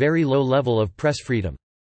 indicating a very low level of press freedom.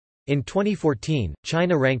 In 2014,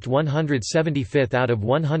 China ranked 175th out of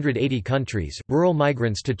 180 countries. Rural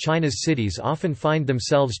migrants to China's cities often find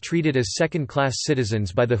themselves treated as second-class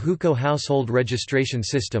citizens by the hukou household registration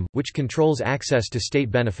system, which controls access to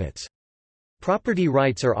state benefits. Property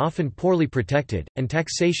rights are often poorly protected, and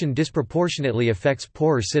taxation disproportionately affects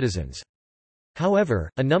poorer citizens. However,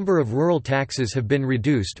 a number of rural taxes have been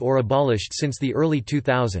reduced or abolished since the early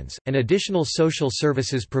 2000s, and additional social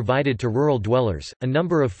services provided to rural dwellers. A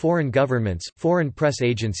number of foreign governments, foreign press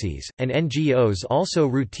agencies, and NGOs also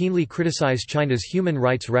routinely criticize China's human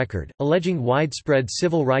rights record, alleging widespread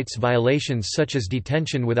civil rights violations such as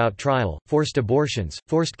detention without trial, forced abortions,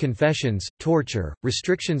 forced confessions, torture,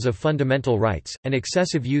 restrictions of fundamental rights, and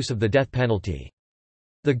excessive use of the death penalty.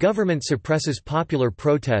 The government suppresses popular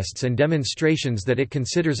protests and demonstrations that it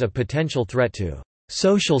considers a potential threat to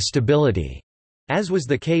social stability, as was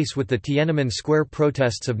the case with the Tiananmen Square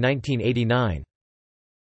protests of 1989.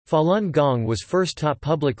 Falun Gong was first taught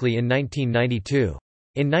publicly in 1992.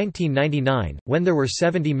 In 1999, when there were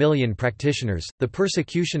 70 million practitioners, the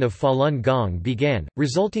persecution of Falun Gong began,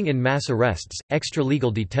 resulting in mass arrests,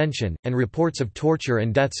 extra-legal detention, and reports of torture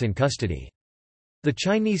and deaths in custody. The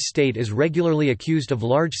Chinese state is regularly accused of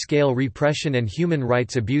large-scale repression and human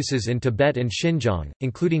rights abuses in Tibet and Xinjiang,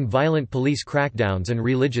 including violent police crackdowns and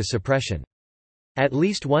religious suppression. At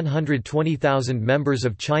least 120,000 members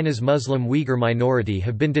of China's Muslim Uyghur minority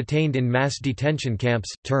have been detained in mass detention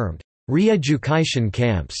camps, termed re-education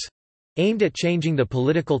camps, aimed at changing the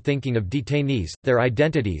political thinking of detainees, their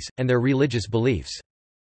identities, and their religious beliefs.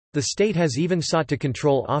 The state has even sought to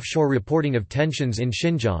control offshore reporting of tensions in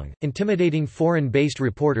Xinjiang, intimidating foreign-based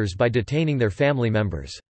reporters by detaining their family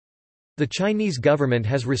members. The Chinese government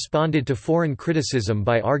has responded to foreign criticism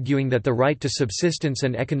by arguing that the right to subsistence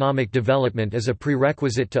and economic development is a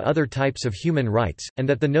prerequisite to other types of human rights, and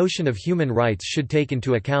that the notion of human rights should take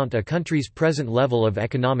into account a country's present level of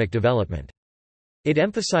economic development. It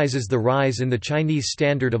emphasizes the rise in the Chinese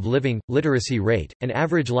standard of living, literacy rate, and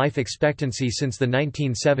average life expectancy since the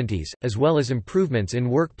 1970s, as well as improvements in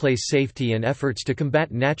workplace safety and efforts to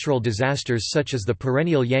combat natural disasters such as the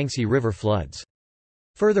perennial Yangtze River floods.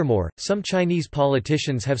 Furthermore, some Chinese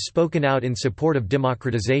politicians have spoken out in support of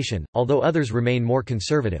democratization, although others remain more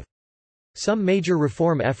conservative. Some major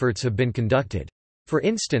reform efforts have been conducted. For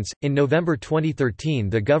instance, in November 2013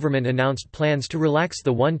 the government announced plans to relax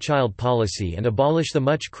the one-child policy and abolish the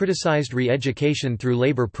much-criticized re-education through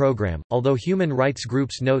labor program, although human rights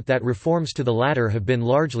groups note that reforms to the latter have been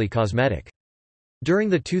largely cosmetic. During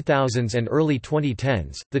the 2000s and early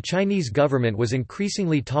 2010s, the Chinese government was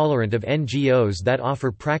increasingly tolerant of NGOs that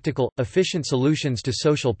offer practical, efficient solutions to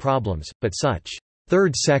social problems, but such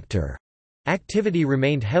third sector activity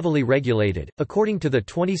remained heavily regulated. According to the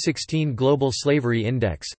 2016 Global Slavery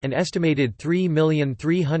Index, an estimated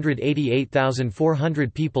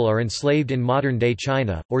 3,388,400 people are enslaved in modern-day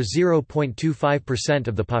China, or 0.25%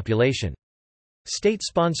 of the population.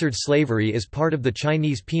 State-sponsored slavery is part of the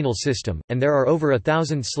Chinese penal system, and there are over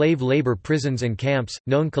 1,000 slave labor prisons and camps,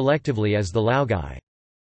 known collectively as the Laogai.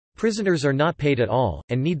 Prisoners are not paid at all,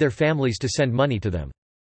 and need their families to send money to them.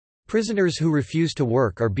 Prisoners who refuse to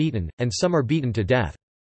work are beaten, and some are beaten to death.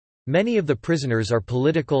 Many of the prisoners are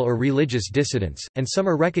political or religious dissidents, and some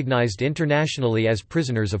are recognized internationally as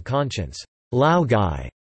prisoners of conscience. Laogai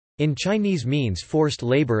in Chinese means forced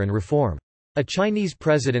labor and reform. A Chinese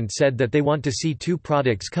president said that they want to see two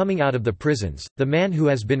products coming out of the prisons, the man who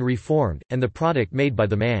has been reformed, and the product made by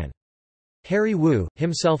the man. Harry Wu,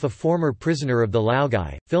 himself a former prisoner of the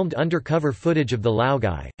Laogai, filmed undercover footage of the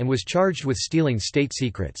Laogai, and was charged with stealing state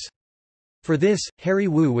secrets. For this, Harry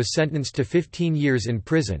Wu was sentenced to 15 years in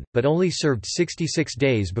prison, but only served 66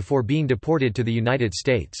 days before being deported to the United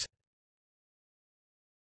States.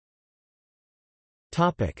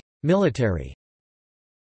 Military.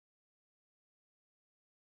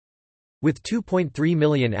 With 2.3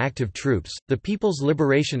 million active troops, the People's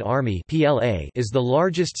Liberation Army (PLA) is the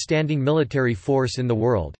largest standing military force in the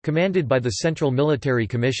world, commanded by the Central Military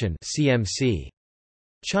Commission (CMC).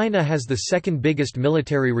 China has the second biggest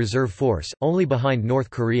military reserve force, only behind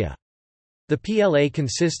North Korea. The PLA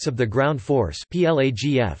consists of the Ground Force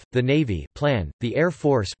 (PLAGF), the Navy (PLAN), the Air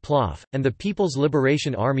Force (PLAF), and the People's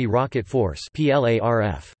Liberation Army Rocket Force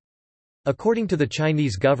 (PLARF). According to the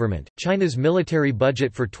Chinese government, China's military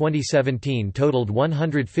budget for 2017 totaled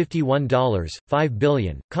 $151.5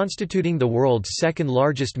 billion, constituting the world's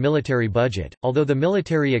second-largest military budget, although the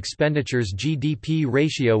military expenditures GDP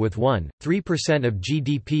ratio with 1.3% of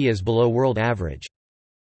GDP is below world average.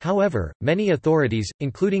 However, many authorities,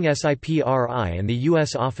 including SIPRI and the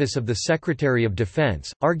U.S. Office of the Secretary of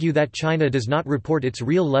Defense, argue that China does not report its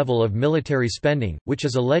real level of military spending, which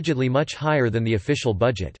is allegedly much higher than the official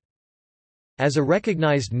budget. As a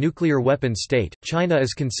recognized nuclear weapons state, China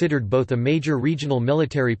is considered both a major regional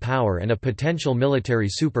military power and a potential military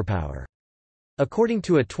superpower. According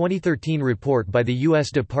to a 2013 report by the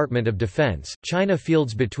U.S. Department of Defense, China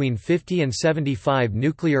fields between 50 and 75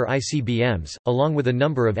 nuclear ICBMs, along with a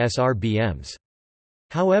number of SRBMs.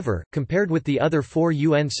 However, compared with the other 4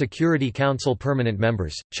 UN Security Council permanent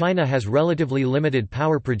members, China has relatively limited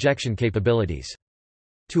power projection capabilities.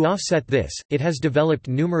 To offset this, it has developed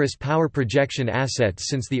numerous power projection assets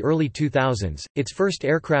since the early 2000s. Its first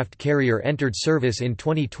aircraft carrier entered service in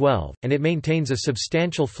 2012, and it maintains a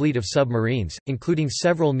substantial fleet of submarines, including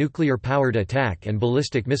several nuclear-powered attack and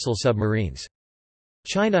ballistic missile submarines.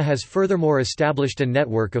 China has furthermore established a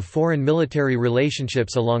network of foreign military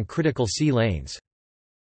relationships along critical sea lanes.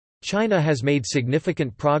 China has made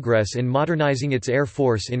significant progress in modernizing its air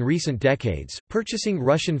force in recent decades, purchasing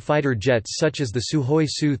Russian fighter jets such as the Sukhoi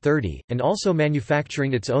Su-30, and also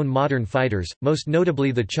manufacturing its own modern fighters, most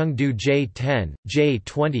notably the Chengdu J-10,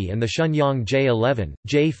 J-20 and the Shenyang J-11,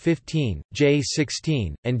 J-15,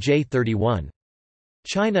 J-16, and J-31.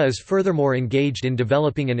 China is furthermore engaged in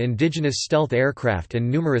developing an indigenous stealth aircraft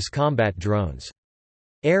and numerous combat drones.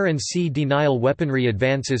 Air and sea denial weaponry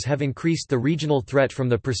advances have increased the regional threat from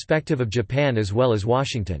the perspective of Japan as well as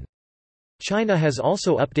Washington. China has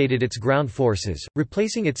also updated its ground forces,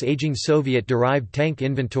 replacing its aging Soviet-derived tank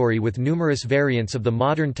inventory with numerous variants of the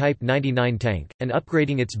modern Type 99 tank, and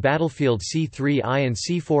upgrading its battlefield C-3I and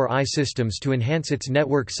C-4I systems to enhance its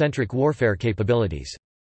network-centric warfare capabilities.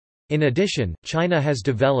 In addition, China has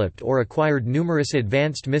developed or acquired numerous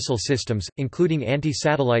advanced missile systems, including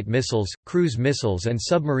anti-satellite missiles, cruise missiles and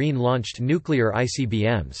submarine-launched nuclear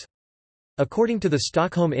ICBMs. According to the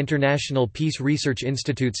Stockholm International Peace Research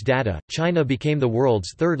Institute's data, China became the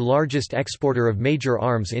world's third-largest exporter of major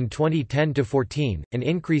arms in 2010-14, an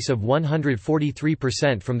increase of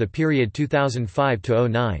 143% from the period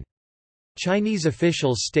 2005-09. Chinese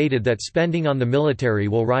officials stated that spending on the military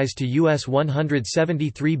will rise to US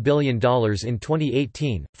 $173 billion in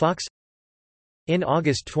 2018. Fox. In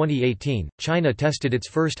August 2018, China tested its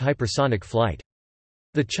first hypersonic flight.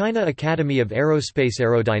 The China Academy of Aerospace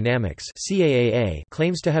Aerodynamics (CAAA)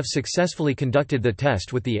 claims to have successfully conducted the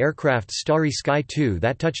test with the aircraft Starry Sky 2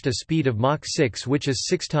 that touched a speed of Mach 6, which is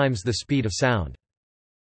 6 times the speed of sound.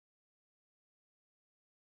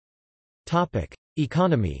 Topic: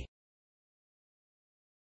 Economy.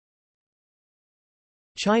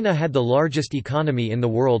 China had the largest economy in the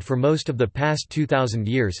world for most of the past 2,000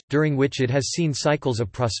 years, during which it has seen cycles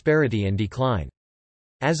of prosperity and decline.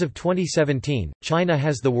 As of 2017, China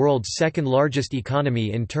has the world's second-largest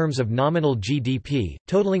economy in terms of nominal GDP,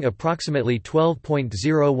 totaling approximately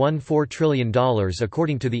 $12.014 trillion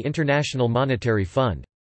according to the International Monetary Fund.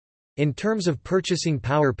 In terms of purchasing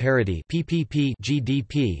power parity (PPP)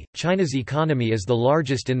 GDP, China's economy is the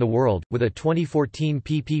largest in the world, with a 2014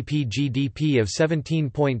 PPP GDP of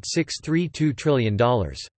 $17.632 trillion.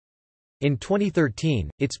 In 2013,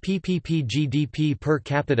 its PPP GDP per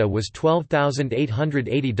capita was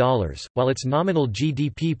 $12,880, while its nominal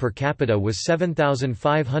GDP per capita was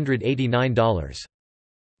 $7,589.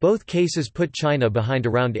 Both cases put China behind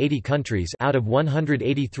around 80 countries out of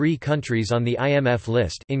 183 countries on the IMF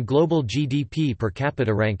list in global GDP per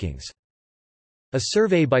capita rankings. A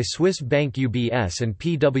survey by Swiss bank UBS and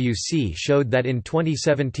PwC showed that in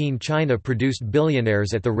 2017 China produced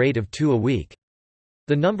billionaires at the rate of 2 a week.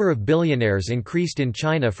 The number of billionaires increased in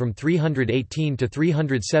China from 318 to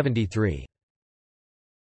 373.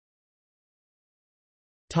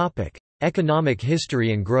 Economic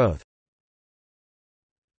history and growth.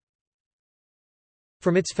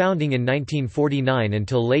 From its founding in 1949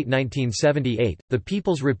 until late 1978, the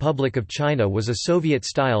People's Republic of China was a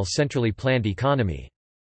Soviet-style centrally planned economy.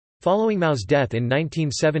 Following Mao's death in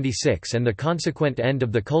 1976 and the consequent end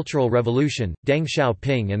of the Cultural Revolution, Deng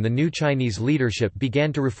Xiaoping and the new Chinese leadership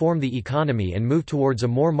began to reform the economy and move towards a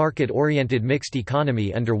more market-oriented mixed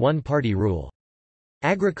economy under one-party rule.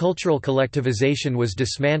 Agricultural collectivization was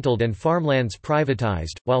dismantled and farmlands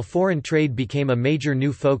privatized, while foreign trade became a major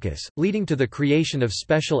new focus, leading to the creation of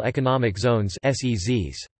special economic zones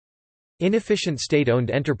 (SEZs). Inefficient state-owned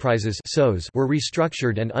enterprises were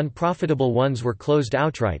restructured and unprofitable ones were closed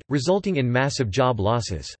outright, resulting in massive job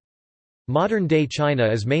losses. Modern-day China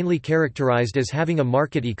is mainly characterized as having a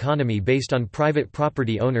market economy based on private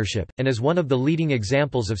property ownership, and is one of the leading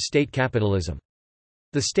examples of state capitalism.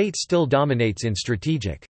 The state still dominates in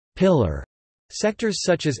strategic pillar sectors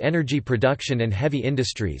such as energy production and heavy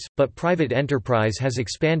industries, but private enterprise has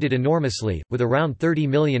expanded enormously, with around 30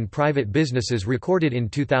 million private businesses recorded in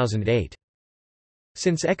 2008.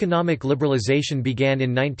 Since economic liberalization began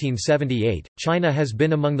in 1978, China has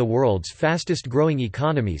been among the world's fastest-growing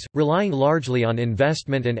economies, relying largely on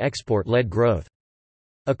investment and export-led growth.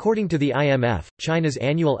 According to the IMF, China's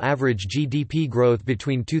annual average GDP growth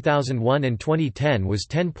between 2001 and 2010 was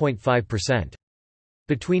 10.5%.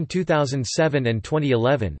 Between 2007 and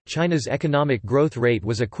 2011, China's economic growth rate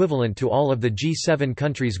was equivalent to all of the G7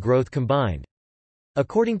 countries' growth combined.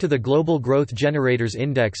 According to the Global Growth Generators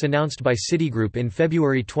Index announced by Citigroup in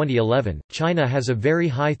February 2011, China has a very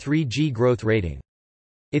high 3G growth rating.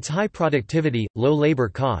 Its high productivity, low labor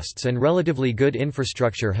costs and relatively good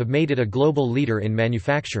infrastructure have made it a global leader in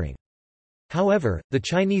manufacturing. However, the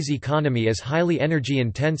Chinese economy is highly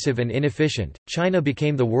energy-intensive and inefficient. China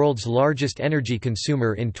became the world's largest energy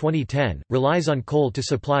consumer in 2010, relies on coal to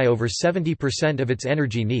supply over 70% of its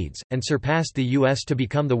energy needs, and surpassed the U.S. to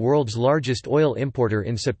become the world's largest oil importer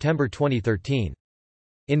in September 2013.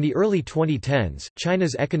 In the early 2010s,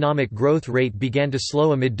 China's economic growth rate began to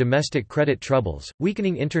slow amid domestic credit troubles,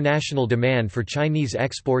 weakening international demand for Chinese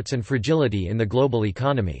exports and fragility in the global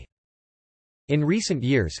economy. In recent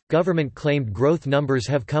years, government-claimed growth numbers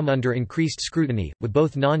have come under increased scrutiny, with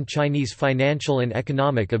both non-Chinese financial and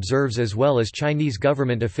economic observers as well as Chinese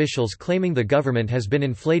government officials claiming the government has been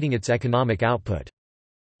inflating its economic output.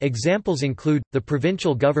 Examples include, the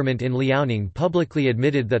provincial government in Liaoning publicly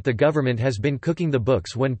admitted that the government has been cooking the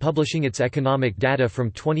books when publishing its economic data from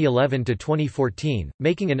 2011 to 2014,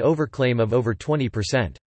 making an overclaim of over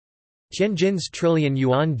 20%. Tianjin's trillion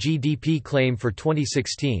yuan GDP claim for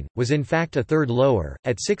 2016, was in fact a third lower,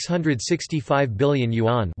 at 665 billion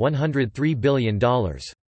yuan $103 billion.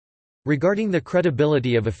 Regarding the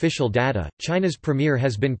credibility of official data, China's premier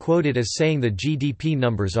has been quoted as saying the GDP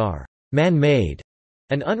numbers are man-made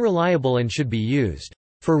and unreliable and should be used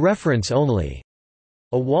for reference only.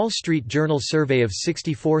 A Wall Street Journal survey of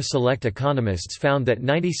 64 select economists found that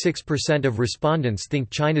 96% of respondents think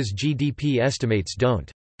China's GDP estimates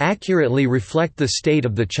don't accurately reflect the state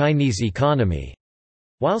of the Chinese economy.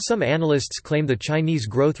 While some analysts claim the Chinese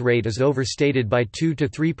growth rate is overstated by 2 to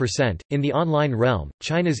 3%, in the online realm,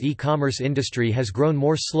 China's e-commerce industry has grown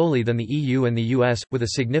more slowly than the EU and the US, with a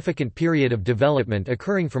significant period of development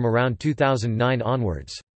occurring from around 2009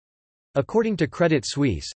 onwards. According to Credit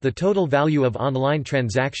Suisse, the total value of online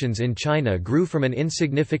transactions in China grew from an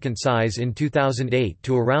insignificant size in 2008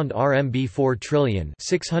 to around RMB 4 trillion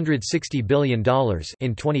 ($660 billion)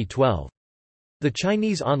 in 2012. The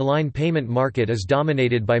Chinese online payment market is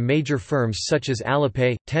dominated by major firms such as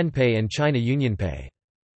Alipay, Tenpay and China UnionPay.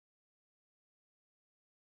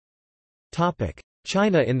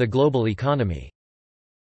 China in the global economy.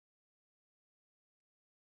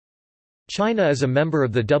 China is a member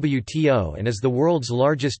of the WTO and is the world's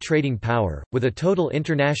largest trading power, with a total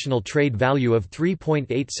international trade value of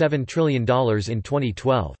 $3.87 trillion in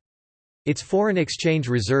 2012. Its foreign exchange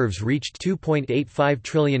reserves reached $2.85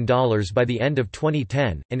 trillion by the end of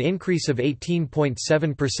 2010, an increase of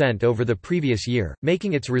 18.7% over the previous year,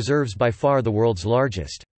 making its reserves by far the world's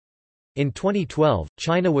largest. In 2012,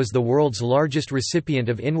 China was the world's largest recipient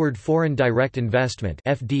of inward foreign direct investment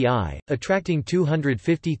 (FDI), attracting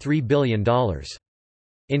 $253 billion.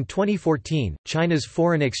 In 2014, China's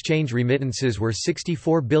foreign exchange remittances were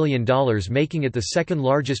 $64 billion, making it the second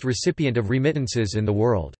largest recipient of remittances in the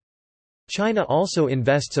world. China also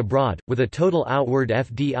invests abroad, with a total outward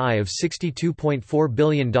FDI of $62.4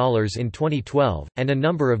 billion in 2012, and a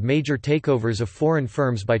number of major takeovers of foreign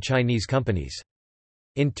firms by Chinese companies.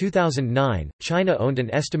 In 2009, China owned an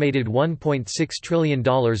estimated $1.6 trillion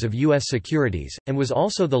of U.S. securities, and was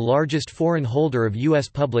also the largest foreign holder of U.S.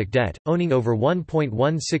 public debt, owning over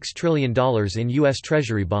 $1.16 trillion in U.S.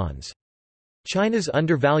 Treasury bonds. China's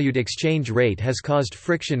undervalued exchange rate has caused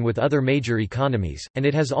friction with other major economies, and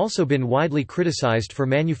it has also been widely criticized for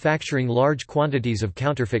manufacturing large quantities of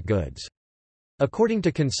counterfeit goods. According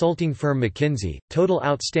to consulting firm McKinsey, total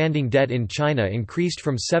outstanding debt in China increased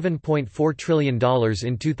from $7.4 trillion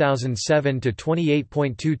in 2007 to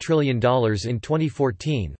 $28.2 trillion in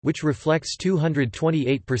 2014, which reflects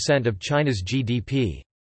 228% of China's GDP.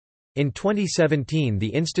 In 2017, the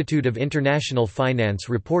Institute of International Finance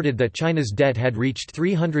reported that China's debt had reached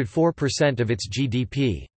 304% of its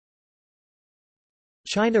GDP.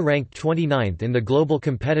 China ranked 29th in the Global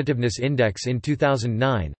Competitiveness Index in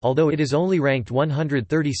 2009, although it is only ranked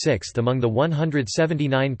 136th among the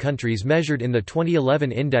 179 countries measured in the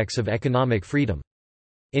 2011 Index of Economic Freedom.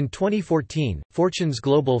 In 2014, Fortune's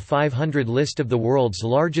Global 500 list of the world's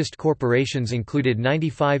largest corporations included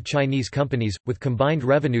 95 Chinese companies, with combined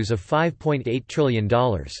revenues of $5.8 trillion.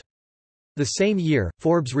 The same year,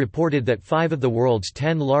 Forbes reported that 5 of the world's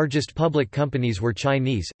 10 largest public companies were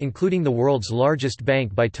Chinese, including the world's largest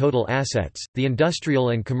bank by total assets, the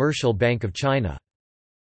Industrial and Commercial Bank of China.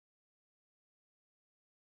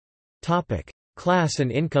 Class and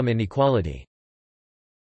income inequality.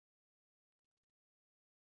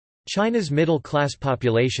 China's middle-class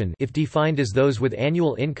population, if defined as those with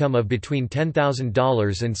annual income of between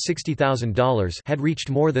 $10,000 and $60,000, had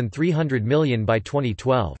reached more than 300 million by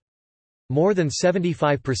 2012. More than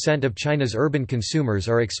 75% of China's urban consumers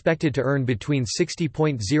are expected to earn between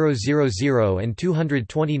 60.000 and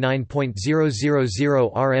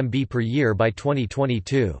 229.000 RMB per year by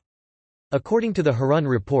 2022. According to the Harun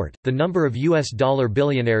report, the number of US dollar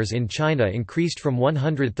billionaires in China increased from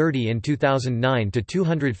 130 in 2009 to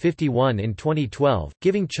 251 in 2012,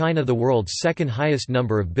 giving China the world's second highest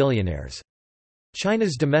number of billionaires.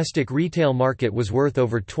 China's domestic retail market was worth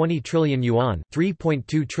over 20 trillion yuan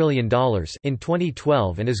 $3.2 trillion in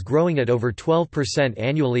 2012 and is growing at over 12%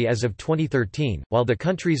 annually as of 2013, while the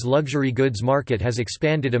country's luxury goods market has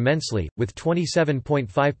expanded immensely, with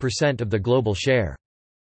 27.5% of the global share.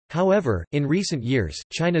 However, in recent years,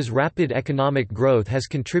 China's rapid economic growth has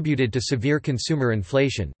contributed to severe consumer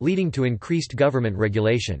inflation, leading to increased government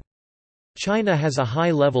regulation. China has a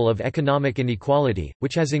high level of economic inequality,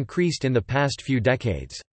 which has increased in the past few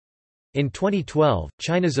decades. In 2012,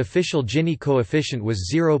 China's official Gini coefficient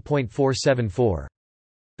was 0.474.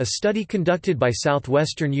 A study conducted by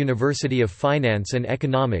Southwestern University of Finance and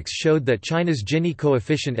Economics showed that China's Gini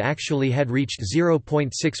coefficient actually had reached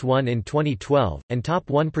 0.61 in 2012, and top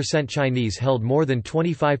 1% Chinese held more than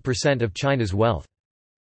 25% of China's wealth.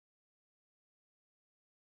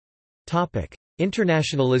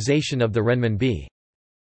 Internationalization of the renminbi.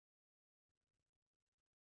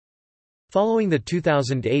 Following the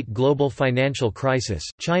 2008 global financial crisis,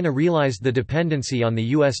 China realized the dependency on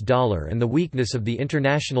the US dollar and the weakness of the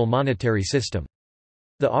international monetary system.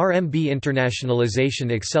 The RMB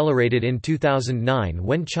internationalization accelerated in 2009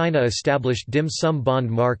 when China established dim sum bond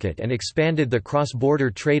market and expanded the cross-border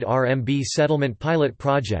trade RMB settlement pilot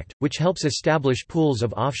project, which helps establish pools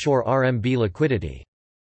of offshore RMB liquidity.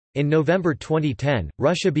 In November 2010,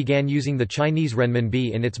 Russia began using the Chinese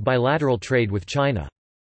renminbi in its bilateral trade with China.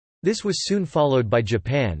 This was soon followed by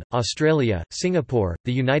Japan, Australia, Singapore,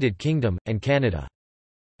 the United Kingdom, and Canada.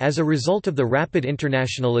 As a result of the rapid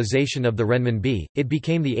internationalization of the renminbi, it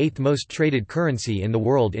became the 8th most traded currency in the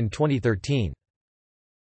world in 2013.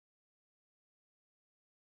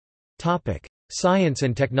 Science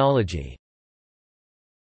and technology.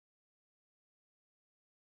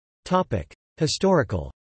 Historical.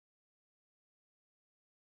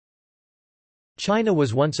 China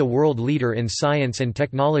was once a world leader in science and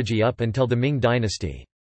technology up until the Ming dynasty.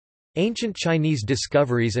 Ancient Chinese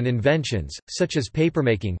discoveries and inventions, such as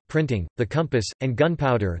papermaking, printing, the compass, and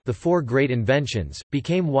gunpowder, the four great inventions,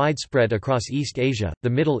 became widespread across East Asia, the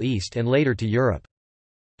Middle East and later to Europe.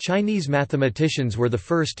 Chinese mathematicians were the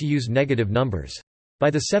first to use negative numbers. By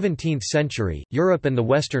the 17th century, Europe and the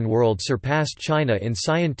Western world surpassed China in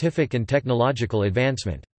scientific and technological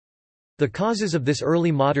advancement. The causes of this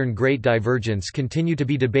early modern great divergence continue to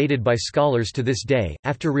be debated by scholars to this day.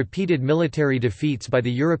 After repeated military defeats by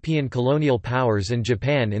the European colonial powers and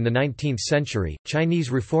Japan in the 19th century, Chinese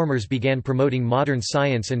reformers began promoting modern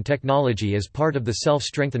science and technology as part of the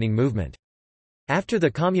self-strengthening movement. After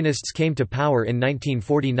the Communists came to power in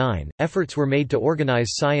 1949, efforts were made to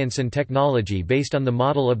organize science and technology based on the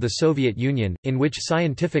model of the Soviet Union, in which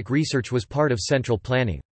scientific research was part of central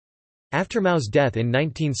planning. After Mao's death in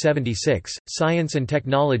 1976, science and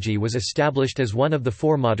technology was established as one of the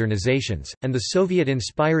four modernizations, and the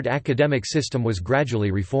Soviet-inspired academic system was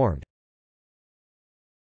gradually reformed.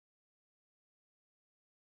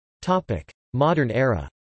 Modern era.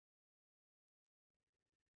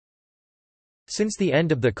 Since the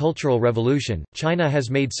end of the Cultural Revolution, China has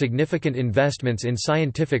made significant investments in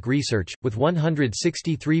scientific research, with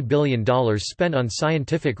 $163 billion spent on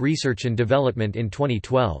scientific research and development in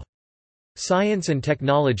 2012. Science and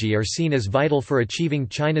technology are seen as vital for achieving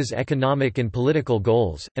China's economic and political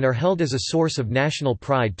goals, and are held as a source of national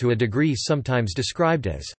pride to a degree sometimes described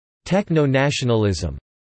as techno-nationalism.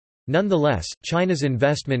 Nonetheless, China's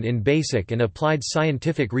investment in basic and applied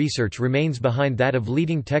scientific research remains behind that of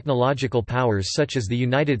leading technological powers such as the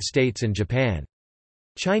United States and Japan.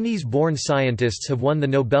 Chinese-born scientists have won the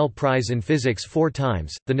Nobel Prize in Physics 4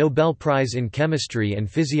 times, the Nobel Prize in Chemistry and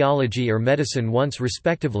Physiology or Medicine once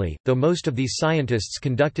respectively, though most of these scientists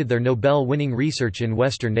conducted their Nobel-winning research in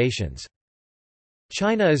Western nations.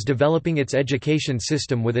 China is developing its education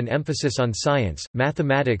system with an emphasis on science,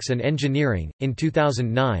 mathematics and engineering. In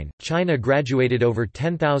 2009, China graduated over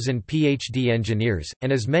 10,000 PhD engineers,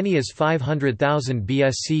 and as many as 500,000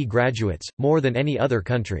 BSc graduates, more than any other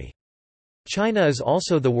country. China is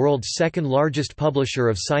also the world's second largest publisher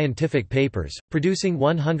of scientific papers, producing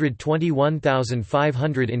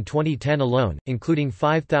 121,500 in 2010 alone, including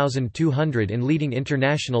 5,200 in leading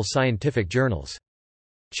international scientific journals.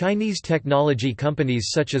 Chinese technology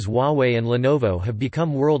companies such as Huawei and Lenovo have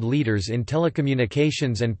become world leaders in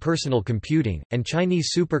telecommunications and personal computing, and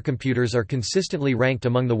Chinese supercomputers are consistently ranked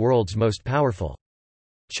among the world's most powerful.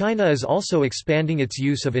 China is also expanding its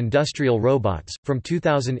use of industrial robots. From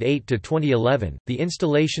 2008 to 2011, the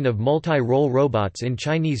installation of multi-role robots in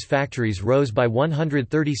Chinese factories rose by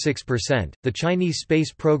 136%. The Chinese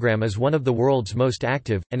space program is one of the world's most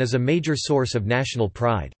active, and is a major source of national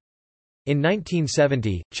pride. In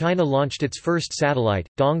 1970, China launched its first satellite,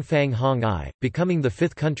 Dongfang Hong-I, becoming the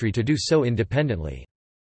fifth country to do so independently.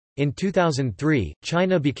 In 2003,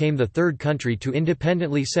 China became the third country to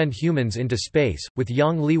independently send humans into space, with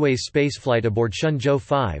Yang Liwei's spaceflight aboard Shenzhou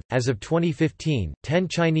 5. As of 2015, 10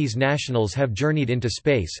 Chinese nationals have journeyed into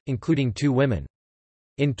space, including 2 women.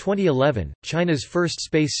 In 2011, China's first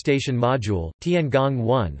space station module,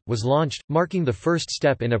 Tiangong-1, was launched, marking the first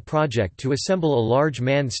step in a project to assemble a large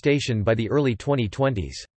manned station by the early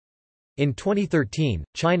 2020s. In 2013,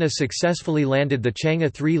 China successfully landed the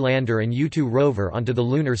Chang'e 3 lander and U-2 rover onto the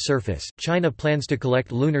lunar surface. China plans to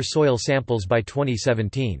collect lunar soil samples by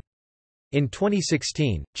 2017. In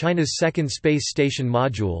 2016, China's second space station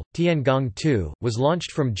module, Tiangong-2, was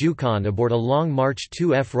launched from Jiuquan aboard a Long March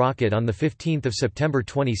 2F rocket on 15 September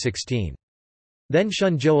 2016. Then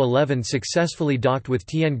Shenzhou 11 successfully docked with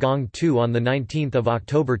Tiangong-2 on 19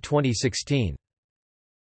 October 2016.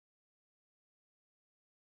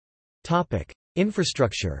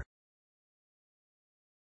 Infrastructure.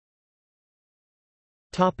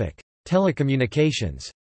 Telecommunications.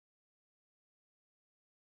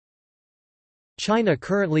 China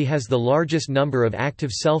currently has the largest number of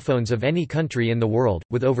active cell phones of any country in the world,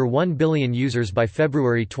 with over 1 billion users by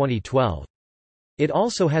February 2012. It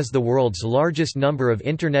also has the world's largest number of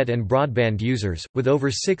Internet and broadband users, with over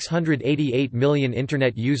 688 million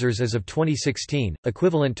Internet users as of 2016,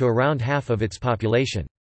 equivalent to around half of its population.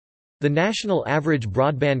 The national average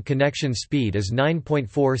broadband connection speed is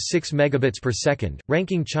 9.46 megabits per second,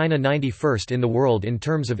 ranking China 91st in the world in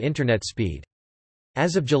terms of Internet speed.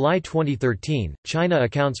 As of July 2013, China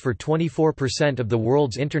accounts for 24% of the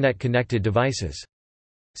world's Internet-connected devices.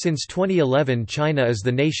 Since 2011, China is the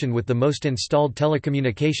nation with the most installed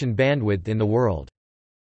telecommunication bandwidth in the world.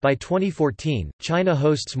 By 2014, China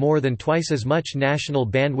hosts more than twice as much national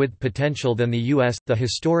bandwidth potential than the US, the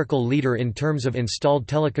historical leader in terms of installed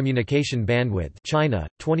telecommunication bandwidth. China,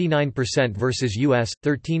 29% versus US,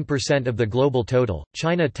 13% of the global total.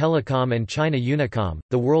 China Telecom and China Unicom,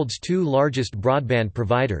 the world's two largest broadband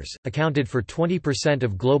providers, accounted for 20%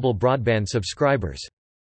 of global broadband subscribers.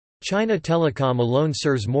 China Telecom alone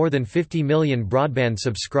serves more than 50 million broadband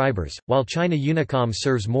subscribers, while China Unicom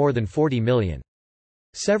serves more than 40 million.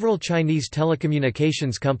 Several Chinese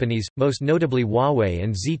telecommunications companies, most notably Huawei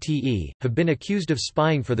and ZTE, have been accused of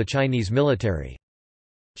spying for the Chinese military.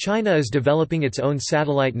 China is developing its own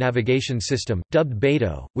satellite navigation system, dubbed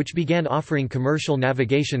Beidou, which began offering commercial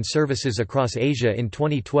navigation services across Asia in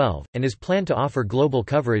 2012, and is planned to offer global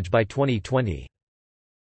coverage by 2020.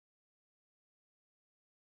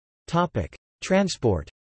 Transport.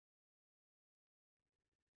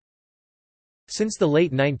 Since the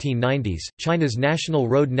late 1990s, China's national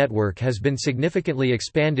road network has been significantly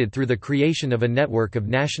expanded through the creation of a network of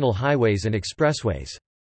national highways and expressways.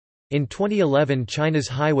 In 2011, China's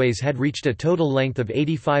highways had reached a total length of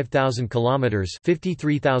 85,000 kilometers,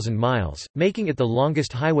 53,000 miles, making it the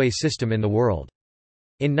longest highway system in the world.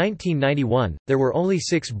 In 1991, there were only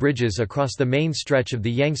 6 bridges across the main stretch of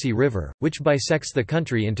the Yangtze River, which bisects the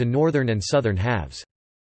country into northern and southern halves.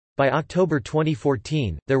 By October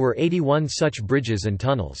 2014, there were 81 such bridges and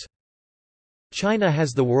tunnels. China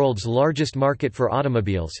has the world's largest market for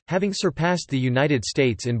automobiles, having surpassed the United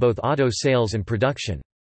States in both auto sales and production.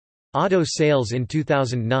 Auto sales in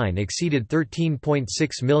 2009 exceeded 13.6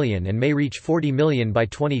 million and may reach 40 million by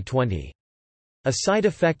 2020. A side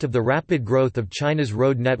effect of the rapid growth of China's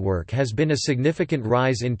road network has been a significant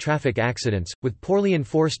rise in traffic accidents, with poorly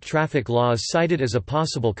enforced traffic laws cited as a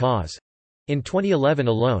possible cause. In 2011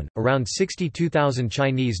 alone, around 62,000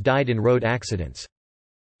 Chinese died in road accidents.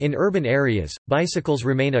 In urban areas, bicycles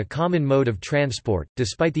remain a common mode of transport,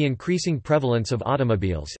 despite the increasing prevalence of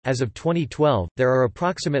automobiles. As of 2012, there are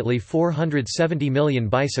approximately 470 million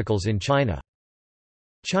bicycles in China.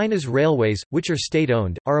 China's railways, which are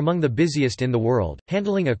state-owned, are among the busiest in the world,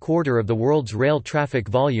 handling a quarter of the world's rail traffic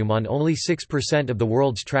volume on only 6% of the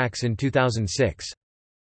world's tracks in 2006.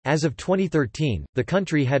 As of 2013, the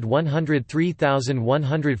country had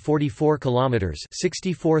 103,144 kilometers,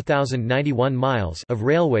 64,091 miles of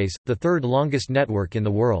railways, the third longest network in the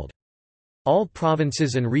world. All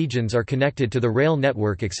provinces and regions are connected to the rail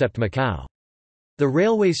network except Macau. The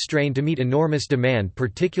railways strain to meet enormous demand,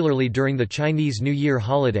 particularly during the Chinese New Year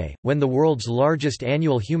holiday, when the world's largest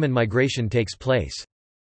annual human migration takes place.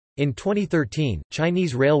 In 2013,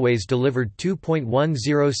 Chinese railways delivered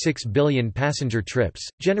 2.106 billion passenger trips,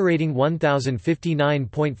 generating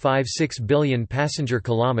 1,059.56 billion passenger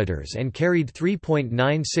kilometers and carried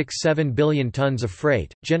 3.967 billion tons of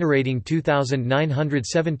freight, generating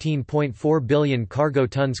 2,917.4 billion cargo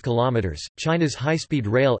tons kilometers. China's high-speed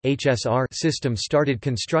rail (HSR) system started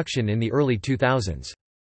construction in the early 2000s.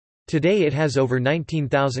 Today it has over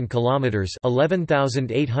 19,000 kilometers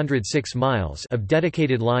 (11,806 miles) of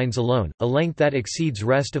dedicated lines alone, a length that exceeds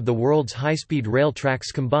rest of the world's high-speed rail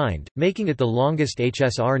tracks combined, making it the longest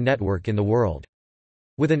HSR network in the world.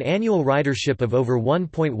 With an annual ridership of over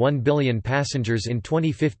 1.1 billion passengers in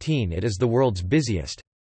 2015, it is the world's busiest.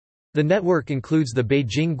 The network includes the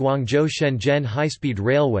Beijing-Guangzhou-Shenzhen high-speed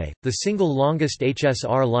railway, the single longest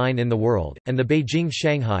HSR line in the world, and the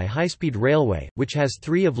Beijing-Shanghai high-speed railway, which has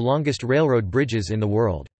 3 of longest railroad bridges in the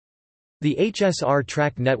world. The HSR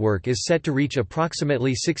track network is set to reach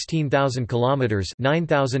approximately 16,000 kilometers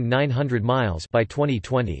 (9,900 miles) by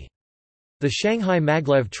 2020. The Shanghai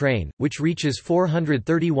Maglev train, which reaches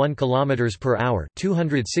 431 km per hour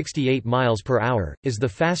 (268 miles per hour), is the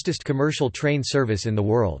fastest commercial train service in the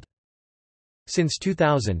world. Since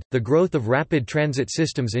 2000, the growth of rapid transit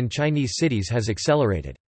systems in Chinese cities has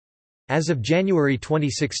accelerated. As of January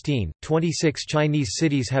 2016, 26 Chinese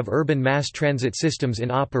cities have urban mass transit systems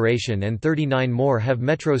in operation and 39 more have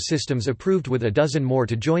metro systems approved, with a dozen more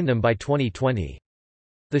to join them by 2020.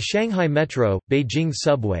 The Shanghai Metro, Beijing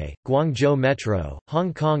Subway, Guangzhou Metro,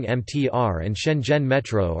 Hong Kong MTR and Shenzhen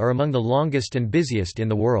Metro are among the longest and busiest in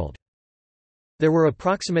the world. There were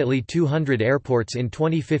approximately 200 airports in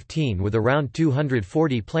 2015 with around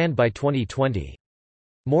 240 planned by 2020.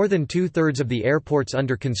 More than two-thirds of the airports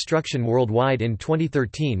under construction worldwide in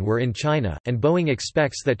 2013 were in China, and Boeing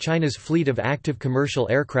expects that China's fleet of active commercial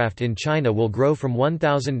aircraft in China will grow from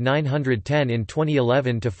 1,910 in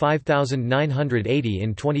 2011 to 5,980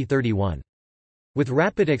 in 2031. With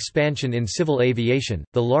rapid expansion in civil aviation,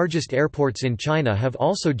 the largest airports in China have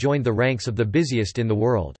also joined the ranks of the busiest in the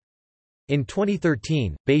world. In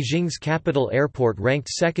 2013, Beijing's capital airport ranked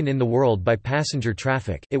second in the world by passenger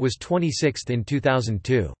traffic. It was 26th in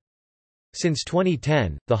 2002. Since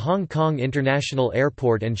 2010, the Hong Kong International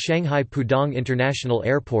Airport and Shanghai Pudong International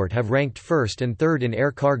Airport have ranked first and third in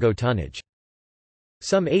air cargo tonnage.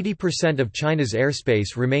 Some 80% of China's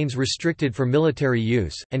airspace remains restricted for military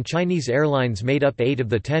use, and Chinese airlines made up 8 of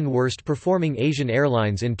the 10 worst-performing Asian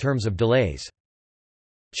airlines in terms of delays.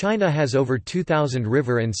 China has over 2,000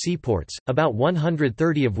 river and seaports, about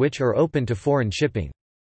 130 of which are open to foreign shipping.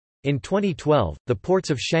 In 2012, the ports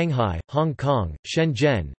of Shanghai, Hong Kong,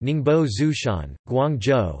 Shenzhen, Ningbo, Zhoushan,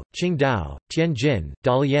 Guangzhou, Qingdao, Tianjin,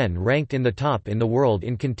 Dalian ranked in the top in the world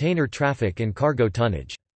in container traffic and cargo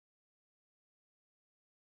tonnage.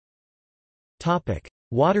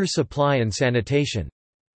 Water supply and sanitation.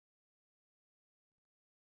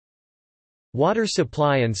 Water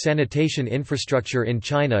supply and sanitation infrastructure in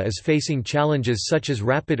China is facing challenges such as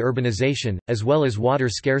rapid urbanization, as well as water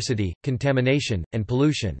scarcity, contamination, and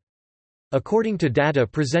pollution. According to data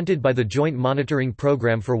presented by the Joint Monitoring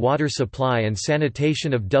Program for Water Supply and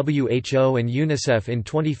Sanitation of WHO and UNICEF in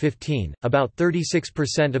 2015, about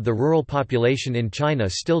 36% of the rural population in China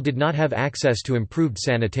still did not have access to improved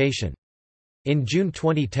sanitation. In June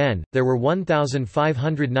 2010, there were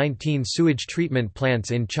 1,519 sewage treatment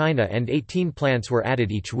plants in China and 18 plants were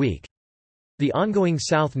added each week. The ongoing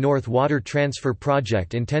South-North Water Transfer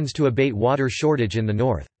Project intends to abate water shortage in the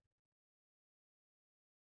north.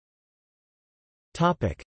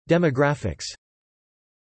 Demographics.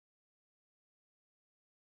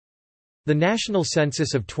 The National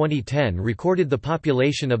Census of 2010 recorded the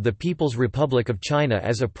population of the People's Republic of China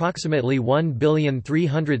as approximately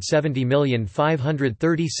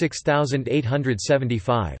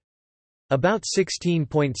 1,370,536,875. About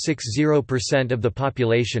 16.60% of the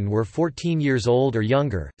population were 14 years old or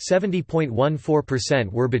younger,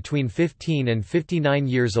 70.14% were between 15 and 59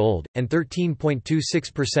 years old, and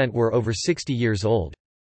 13.26% were over 60 years old.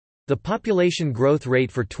 The population growth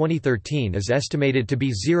rate for 2013 is estimated to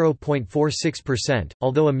be 0.46%.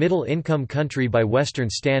 Although a middle-income country by Western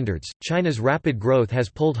standards, China's rapid growth has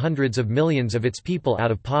pulled hundreds of millions of its people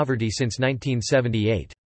out of poverty since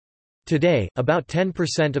 1978. Today, about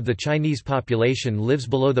 10% of the Chinese population lives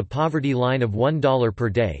below the poverty line of $1 per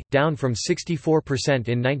day, down from 64%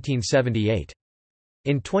 in 1978.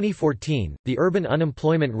 In 2014, the urban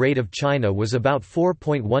unemployment rate of China was about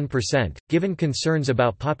 4.1%. Given concerns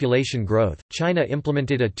about population growth, China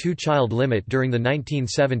implemented a two-child limit during the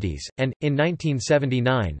 1970s, and, in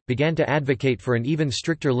 1979, began to advocate for an even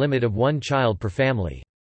stricter limit of one child per family.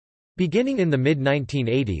 Beginning in the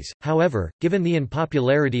mid-1980s, however, given the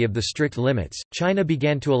unpopularity of the strict limits, China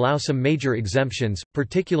began to allow some major exemptions,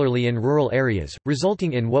 particularly in rural areas,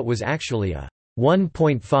 resulting in what was actually a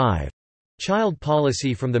 1.5 child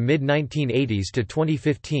policy from the mid-1980s to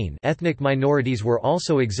 2015. Ethnic minorities were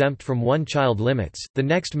also exempt from one-child limits. The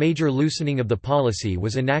next major loosening of the policy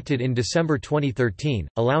was enacted in December 2013,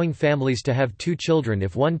 allowing families to have 2 children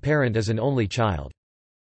if one parent is an only child.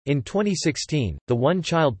 In 2016, the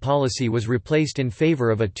one-child policy was replaced in favor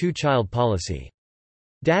of a two-child policy.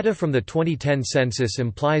 Data from the 2010 census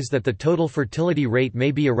implies that the total fertility rate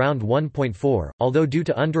may be around 1.4, although due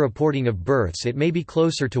to underreporting of births it may be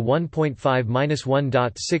closer to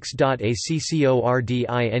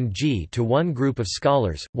 1.5–1.6. To one group of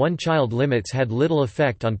scholars, one-child limits had little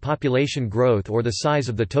effect on population growth or the size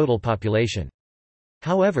of the total population.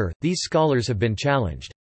 However, these scholars have been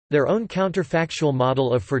challenged. Their own counterfactual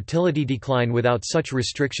model of fertility decline without such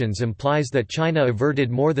restrictions implies that China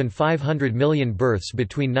averted more than 500 million births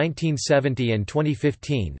between 1970 and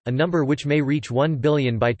 2015, a number which may reach 1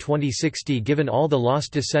 billion by 2060 given all the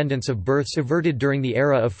lost descendants of births averted during the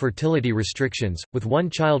era of fertility restrictions, with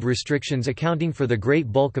one-child restrictions accounting for the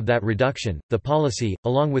great bulk of that reduction. The policy,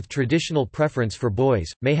 along with traditional preference for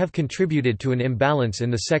boys, may have contributed to an imbalance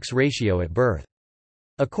in the sex ratio at birth.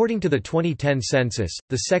 According to the 2010 census,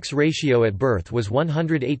 the sex ratio at birth was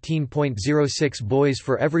 118.06 boys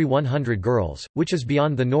for every 100 girls, which is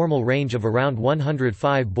beyond the normal range of around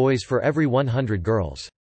 105 boys for every 100 girls.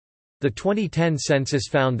 The 2010 census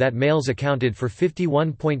found that males accounted for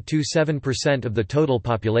 51.27% of the total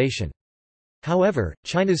population. However,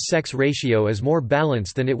 China's sex ratio is more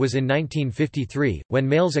balanced than it was in 1953, when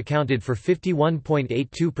males accounted for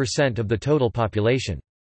 51.82% of the total population.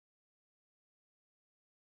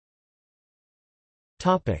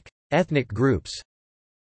 Ethnic groups.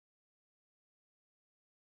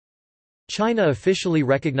 China officially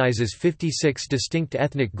recognizes 56 distinct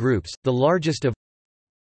ethnic groups, the largest of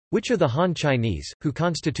which are the Han Chinese, who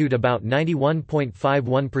constitute about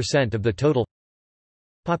 91.51% of the total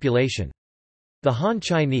population. The Han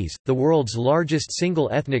Chinese, the world's largest single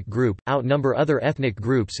ethnic group, outnumber other ethnic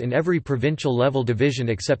groups in every provincial level division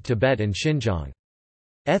except Tibet and Xinjiang.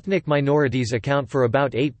 Ethnic minorities account for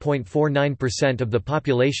about 8.49% of the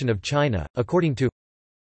population of China, according to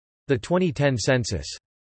the 2010 census.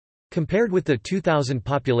 Compared with the 2000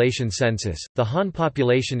 population census, the Han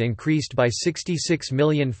population increased by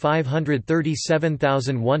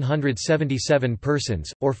 66,537,177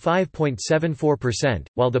 persons, or 5.74%,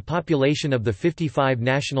 while the population of the 55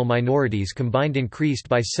 national minorities combined increased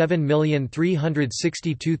by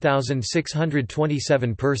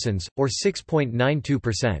 7,362,627 persons, or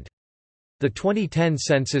 6.92%. The 2010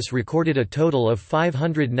 census recorded a total of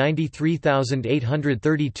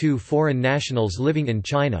 593,832 foreign nationals living in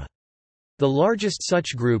China. The largest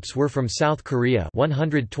such groups were from South Korea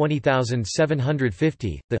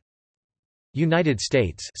 120,750, the United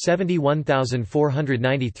States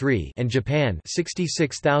 71,493 and Japan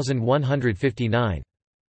 66,159.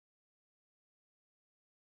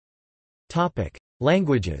 Topic: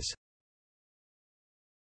 Languages.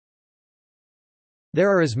 There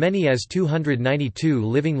are as many as 292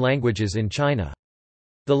 living languages in China.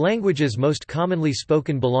 The languages most commonly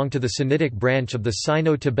spoken belong to the Sinitic branch of the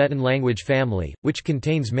Sino-Tibetan language family, which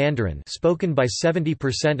contains Mandarin spoken by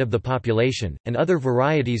 70% of the population, and other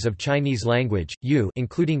varieties of Chinese language, Yu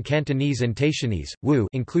including Cantonese and Taishanese, Wu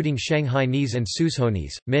including Shanghainese and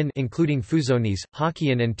Suzhounese, Min including Fuzhounese,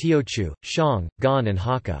 Hokkien and Teochew, Shang, Gan and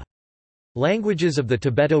Hakka. Languages of the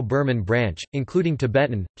Tibeto-Burman branch, including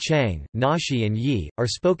Tibetan, Chang, Naxi and Yi, are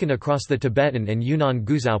spoken across the Tibetan and Yunnan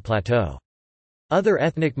Guzhou Plateau. Other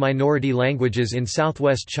ethnic minority languages in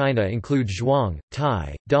southwest China include Zhuang,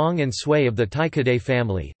 Tai, Dong and Sui of the Tai-Kadai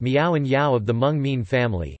family, Miao and Yao of the Hmong-Mien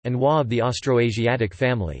family, and Hua of the Austroasiatic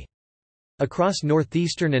family. Across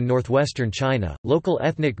northeastern and northwestern China, local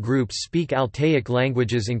ethnic groups speak Altaic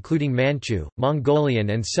languages including Manchu, Mongolian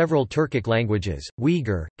and several Turkic languages,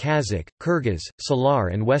 Uyghur, Kazakh, Kyrgyz, Salar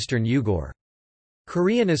and Western Yugur.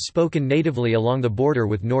 Korean is spoken natively along the border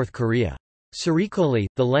with North Korea. Sarikoli,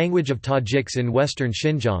 the language of Tajiks in western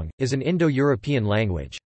Xinjiang, is an Indo-European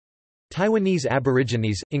language. Taiwanese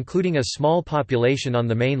Aborigines, including a small population on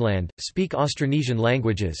the mainland, speak Austronesian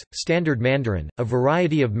languages. Standard Mandarin, a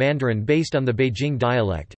variety of Mandarin based on the Beijing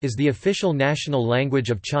dialect, is the official national language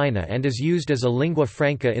of China and is used as a lingua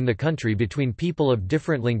franca in the country between people of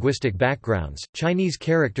different linguistic backgrounds. Chinese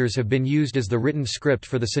characters have been used as the written script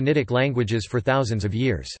for the Sinitic languages for thousands of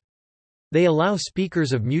years. They allow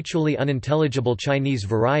speakers of mutually unintelligible Chinese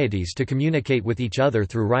varieties to communicate with each other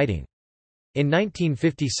through writing. In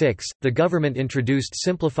 1956, the government introduced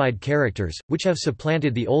simplified characters, which have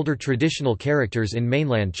supplanted the older traditional characters in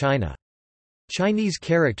mainland China. Chinese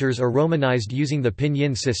characters are romanized using the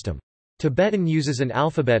pinyin system. Tibetan uses an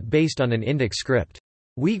alphabet based on an Indic script.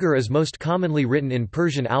 Uyghur is most commonly written in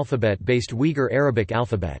Persian alphabet-based Uyghur Arabic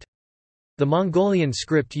alphabet. The Mongolian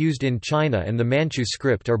script used in China and the Manchu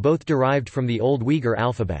script are both derived from the Old Uyghur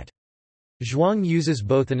alphabet. Zhuang uses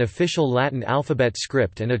both an official Latin alphabet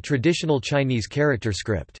script and a traditional Chinese character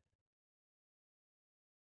script.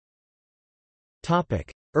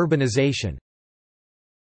 Urbanization.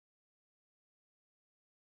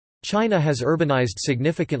 China has urbanized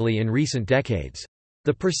significantly in recent decades.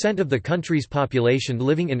 The percent of the country's population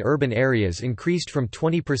living in urban areas increased from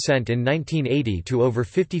 20% in 1980 to over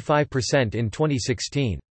 55% in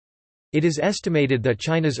 2016. It is estimated that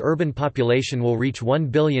China's urban population will reach 1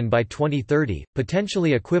 billion by 2030,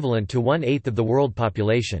 potentially equivalent to 1/8 of the world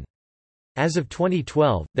population. As of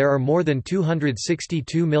 2012, there are more than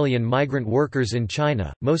 262 million migrant workers in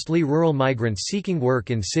China, mostly rural migrants seeking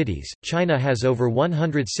work in cities. China has over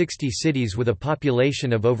 160 cities with a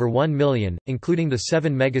population of over 1 million, including the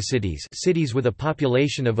 7 megacities, cities with a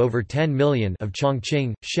population of over 10 million of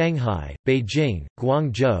Chongqing, Shanghai, Beijing,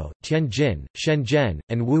 Guangzhou, Tianjin, Shenzhen,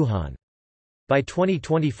 and Wuhan. By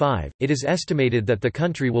 2025, it is estimated that the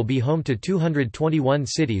country will be home to 221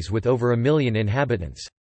 cities with over 1 million inhabitants.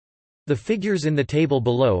 The figures in the table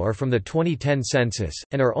below are from the 2010 census,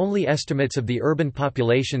 and are only estimates of the urban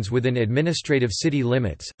populations within administrative city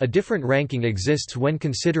limits. A different ranking exists when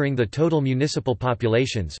considering the total municipal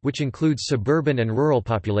populations, which includes suburban and rural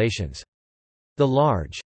populations. The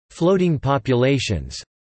large, floating populations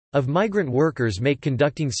of migrant workers make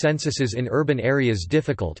conducting censuses in urban areas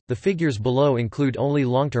difficult. The figures below include only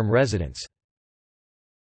long-term residents.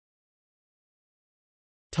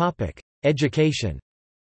 Topic: Education.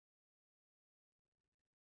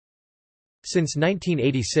 Since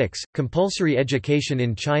 1986, compulsory education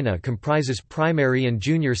in China comprises primary and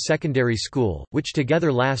junior secondary school, which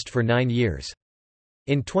together last for 9 years.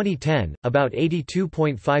 In 2010, about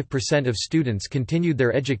 82.5% of students continued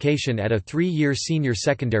their education at a 3-year senior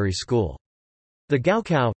secondary school. The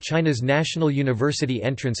Gaokao, China's national university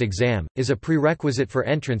entrance exam, is a prerequisite for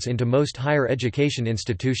entrance into most higher education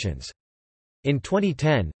institutions. In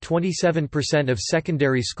 2010, 27% of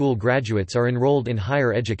secondary school graduates are enrolled in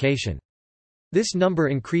higher education. This number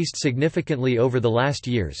increased significantly over the last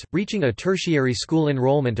years, reaching a tertiary school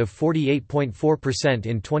enrollment of 48.4%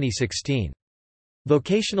 in 2016.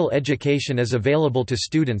 Vocational education is available to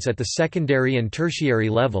students at the secondary and tertiary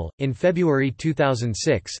level. In February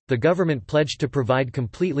 2006, the government pledged to provide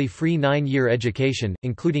completely free 9-year education,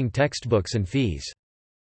 including textbooks and fees.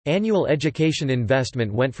 Annual education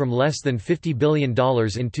investment went from less than $50 billion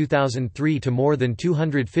in 2003 to more than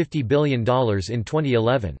 $250 billion in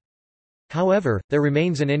 2011. However, there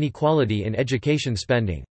remains an inequality in education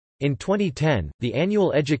spending. In 2010, the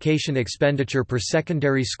annual education expenditure per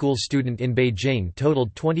secondary school student in Beijing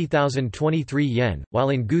totaled 20,023 yen,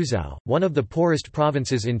 while in Guizhou, one of the poorest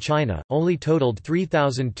provinces in China, only totaled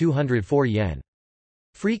 3,204 yen.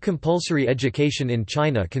 Free compulsory education in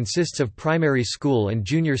China consists of primary school and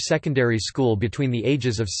junior secondary school between the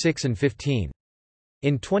ages of 6 and 15.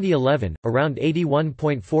 In 2011, around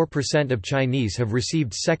 81.4% of Chinese have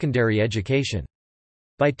received secondary education.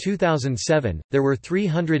 By 2007, there were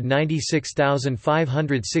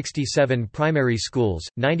 396,567 primary schools,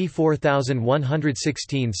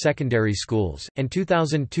 94,116 secondary schools, and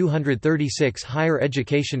 2,236 higher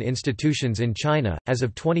education institutions in China. As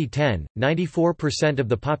of 2010, 94% of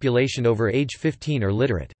the population over age 15 are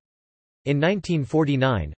literate. In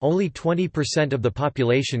 1949, only 20% of the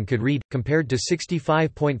population could read, compared to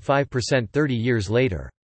 65.5% 30 years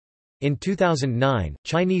later. In 2009,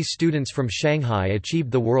 Chinese students from Shanghai achieved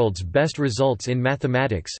the world's best results in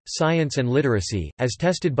mathematics, science and literacy, as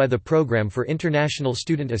tested by the Programme for International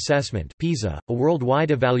Student Assessment (PISA), a worldwide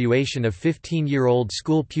evaluation of 15-year-old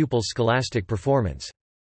school pupils' scholastic performance.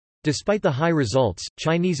 Despite the high results,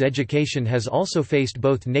 Chinese education has also faced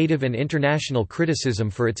both native and international criticism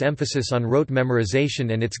for its emphasis on rote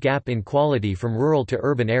memorization and its gap in quality from rural to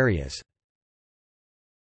urban areas.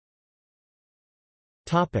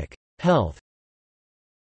 Health.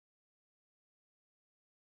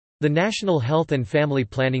 The National Health and Family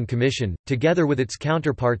Planning Commission, together with its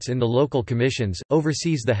counterparts in the local commissions,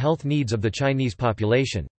 oversees the health needs of the Chinese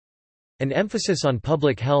population. An emphasis on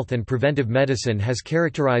public health and preventive medicine has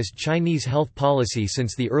characterized Chinese health policy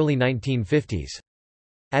since the early 1950s.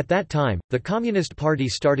 At that time, the Communist Party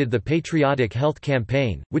started the Patriotic Health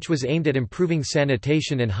Campaign, which was aimed at improving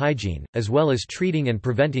sanitation and hygiene, as well as treating and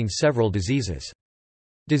preventing several diseases.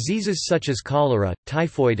 Diseases such as cholera,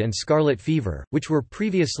 typhoid and scarlet fever, which were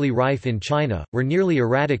previously rife in China, were nearly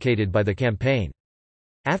eradicated by the campaign.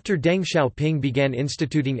 After Deng Xiaoping began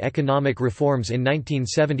instituting economic reforms in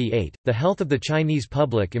 1978, the health of the Chinese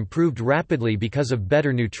public improved rapidly because of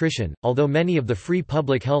better nutrition, although many of the free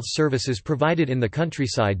public health services provided in the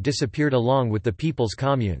countryside disappeared along with the people's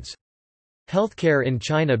communes. Healthcare in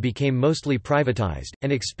China became mostly privatized,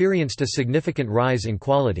 and experienced a significant rise in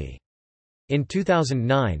quality. In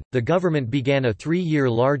 2009, the government began a 3-year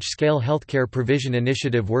large-scale healthcare provision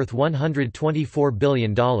initiative worth $124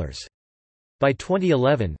 billion. By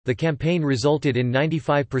 2011, the campaign resulted in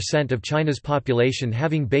 95% of China's population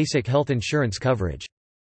having basic health insurance coverage.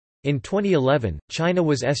 In 2011, China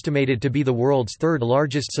was estimated to be the world's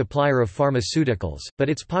third-largest supplier of pharmaceuticals, but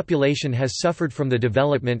its population has suffered from the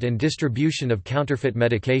development and distribution of counterfeit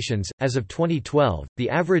medications. As of 2012,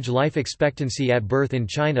 the average life expectancy at birth in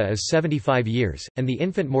China is 75 years, and the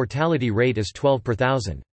infant mortality rate is 12 per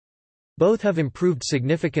thousand. Both have improved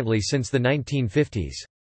significantly since the 1950s.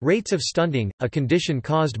 Rates of stunting, a condition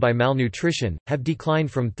caused by malnutrition, have declined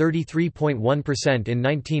from 33.1% in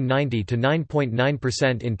 1990 to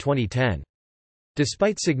 9.9% in 2010.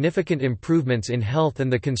 Despite significant improvements in health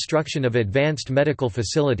and the construction of advanced medical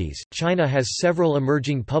facilities, China has several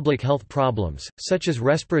emerging public health problems, such as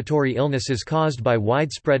respiratory illnesses caused by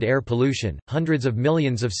widespread air pollution, hundreds of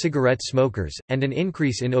millions of cigarette smokers, and an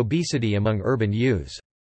increase in obesity among urban youths.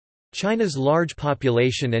 China's large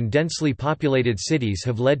population and densely populated cities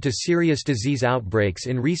have led to serious disease outbreaks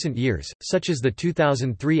in recent years, such as the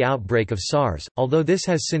 2003 outbreak of SARS, although this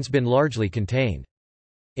has since been largely contained.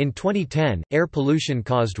 In 2010, air pollution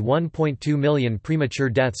caused 1.2 million premature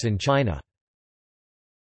deaths in China.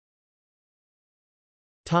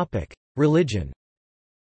 Religion.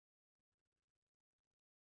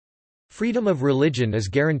 Freedom of religion is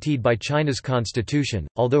guaranteed by China's constitution,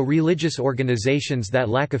 although religious organizations that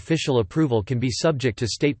lack official approval can be subject to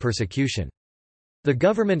state persecution. The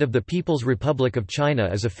government of the People's Republic of China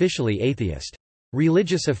is officially atheist.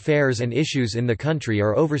 Religious affairs and issues in the country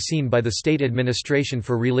are overseen by the State Administration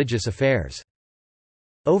for Religious Affairs.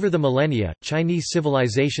 Over the millennia, Chinese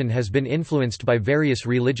civilization has been influenced by various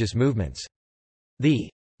religious movements. The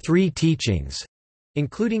Three Teachings,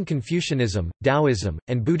 including Confucianism, Taoism,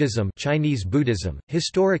 and Buddhism, Chinese Buddhism,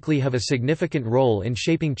 historically have a significant role in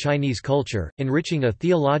shaping Chinese culture, enriching a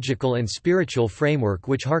theological and spiritual framework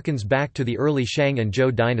which harkens back to the early Shang and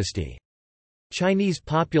Zhou dynasty. Chinese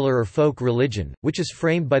popular or folk religion, which is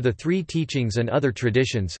framed by the Three Teachings and other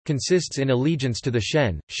traditions, consists in allegiance to the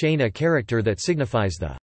Shen, Shane, a character that signifies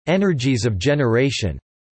the energies of generation,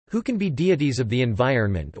 who can be deities of the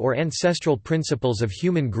environment or ancestral principles of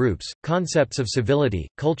human groups, concepts of civility,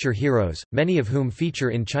 culture heroes, many of whom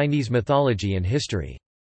feature in Chinese mythology and history.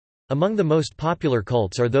 Among the most popular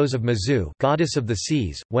cults are those of Mazu, goddess of the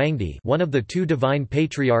seas, Wangdi, one of the two divine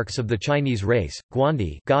patriarchs of the Chinese race,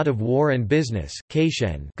 Guandi, god of war and business,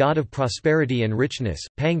 Keishen, god of prosperity and richness,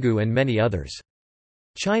 Pangu, and many others.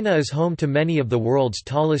 China is home to many of the world's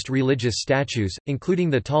tallest religious statues, including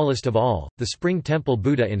the tallest of all, the Spring Temple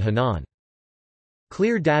Buddha in Henan.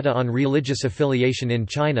 Clear data on religious affiliation in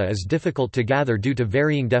China is difficult to gather due to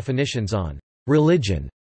varying definitions on religion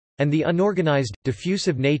and the unorganized,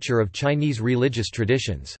 diffusive nature of Chinese religious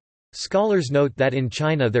traditions. Scholars note that in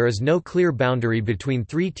China there is no clear boundary between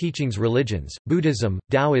three teachings religions, Buddhism,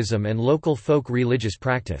 Taoism and local folk religious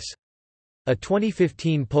practice. A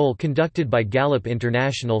 2015 poll conducted by Gallup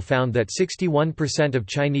International found that 61% of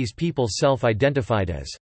Chinese people self-identified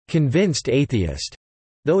as convinced atheist.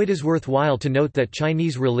 Though it is worthwhile to note that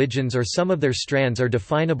Chinese religions or some of their strands are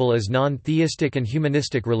definable as non-theistic and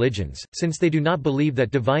humanistic religions, since they do not believe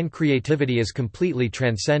that divine creativity is completely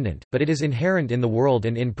transcendent, but it is inherent in the world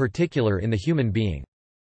and in particular in the human being.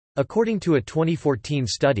 According to a 2014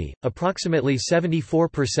 study, approximately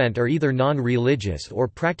 74% are either non-religious or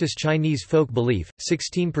practice Chinese folk belief,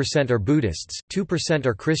 16% are Buddhists, 2%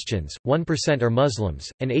 are Christians, 1% are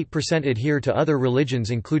Muslims, and 8% adhere to other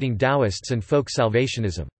religions including Taoists and folk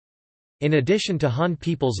salvationism. In addition to Han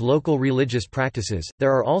people's local religious practices,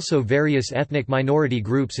 there are also various ethnic minority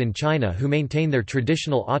groups in China who maintain their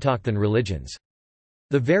traditional autochthon religions.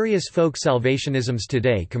 The various folk salvationisms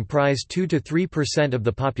today comprise 2 to 3% of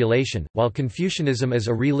the population, while Confucianism as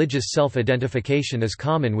a religious self-identification is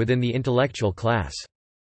common within the intellectual class.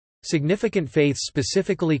 Significant faiths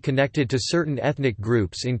specifically connected to certain ethnic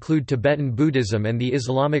groups include Tibetan Buddhism and the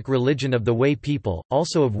Islamic religion of the Hui people,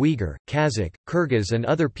 also of Uyghur, Kazakh, Kyrgyz and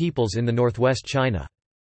other peoples in the northwest China.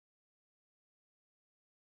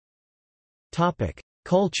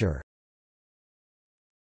 Culture.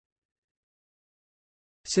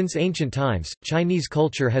 Since ancient times, Chinese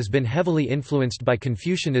culture has been heavily influenced by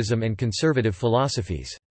Confucianism and conservative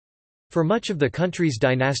philosophies. For much of the country's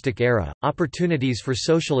dynastic era, opportunities for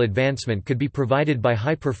social advancement could be provided by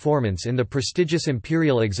high performance in the prestigious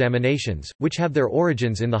imperial examinations, which have their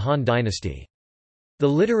origins in the Han dynasty. The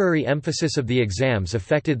literary emphasis of the exams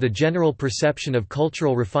affected the general perception of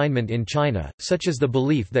cultural refinement in China, such as the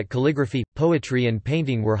belief that calligraphy, poetry and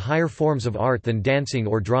painting were higher forms of art than dancing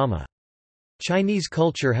or drama. Chinese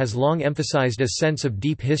culture has long emphasized a sense of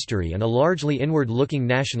deep history and a largely inward-looking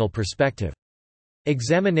national perspective.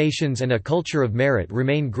 Examinations and a culture of merit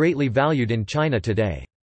remain greatly valued in China today.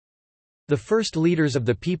 The first leaders of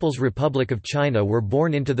the People's Republic of China were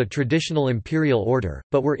born into the traditional imperial order,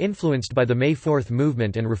 but were influenced by the May Fourth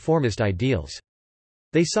movement and reformist ideals.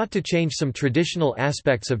 They sought to change some traditional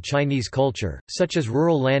aspects of Chinese culture, such as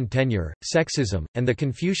rural land tenure, sexism, and the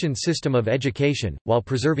Confucian system of education, while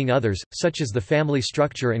preserving others, such as the family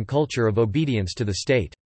structure and culture of obedience to the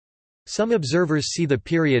state. Some observers see the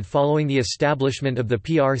period following the establishment of the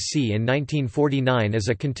PRC in 1949 as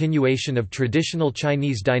a continuation of traditional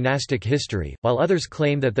Chinese dynastic history, while others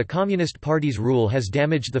claim that the Communist Party's rule has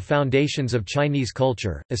damaged the foundations of Chinese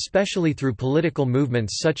culture, especially through political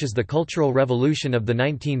movements such as the Cultural Revolution of the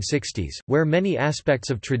 1960s, where many aspects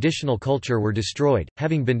of traditional culture were destroyed,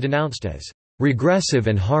 having been denounced as regressive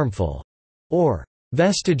and harmful, or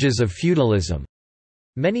vestiges of feudalism.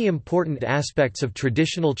 Many important aspects of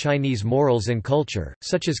traditional Chinese morals and culture,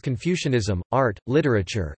 such as Confucianism, art,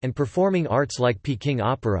 literature, and performing arts like Peking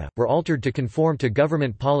opera, were altered to conform to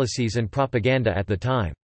government policies and propaganda at the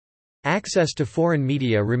time. Access to foreign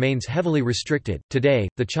media remains heavily restricted. Today,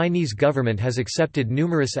 the Chinese government has accepted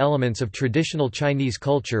numerous elements of traditional Chinese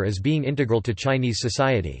culture as being integral to Chinese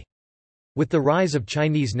society. With the rise of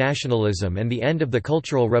Chinese nationalism and the end of the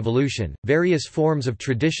Cultural Revolution, various forms of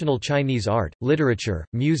traditional Chinese art, literature,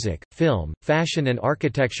 music, film, fashion and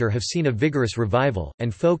architecture have seen a vigorous revival,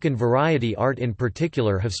 and folk and variety art in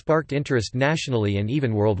particular have sparked interest nationally and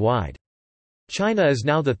even worldwide. China is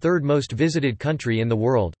now the third most visited country in the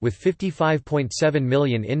world, with 55.7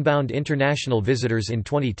 million inbound international visitors in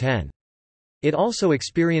 2010. It also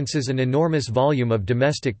experiences an enormous volume of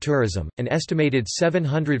domestic tourism. An estimated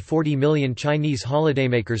 740 million Chinese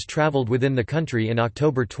holidaymakers traveled within the country in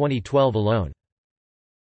October 2012 alone.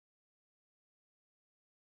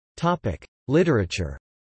 Topic: Literature.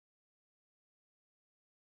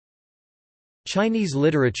 Chinese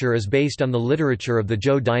literature is based on the literature of the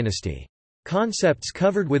Zhou dynasty. Concepts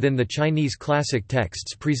covered within the Chinese classic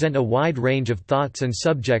texts present a wide range of thoughts and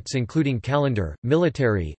subjects including calendar,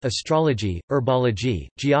 military, astrology, herbology,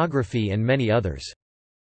 geography and many others.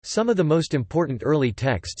 Some of the most important early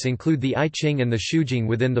texts include the I Ching and the Shujing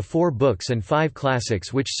within the 4 books and 5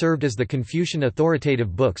 classics which served as the Confucian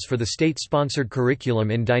authoritative books for the state-sponsored curriculum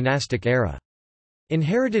in dynastic era.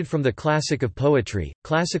 Inherited from the classic of poetry,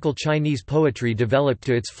 classical Chinese poetry developed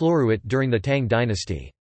to its floruit during the Tang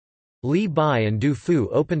dynasty. Li Bai and Du Fu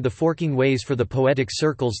opened the forking ways for the poetic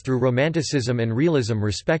circles through Romanticism and Realism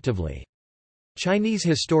respectively. Chinese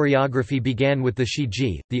historiography began with the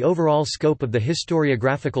Shiji. The overall scope of the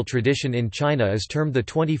historiographical tradition in China is termed the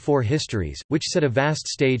 24 Histories, which set a vast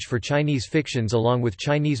stage for Chinese fictions along with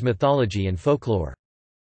Chinese mythology and folklore.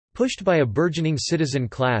 Pushed by a burgeoning citizen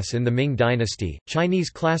class in the Ming dynasty, Chinese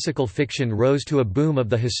classical fiction rose to a boom of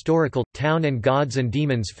the historical, town and gods and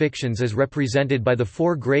demons fictions as represented by the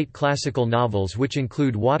 4 great classical novels which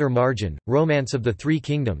include Water Margin, Romance of the Three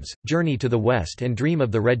Kingdoms, Journey to the West and Dream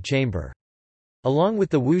of the Red Chamber. Along with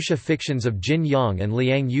the wuxia fictions of Jin Yang and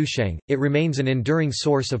Liang Yusheng, it remains an enduring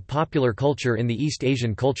source of popular culture in the East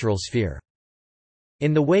Asian cultural sphere.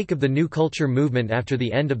 In the wake of the New Culture movement after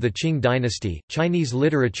the end of the Qing dynasty, Chinese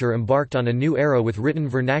literature embarked on a new era with written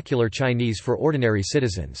vernacular Chinese for ordinary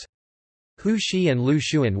citizens. Hu Shi and Lu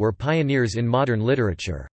Xun were pioneers in modern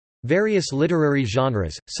literature. Various literary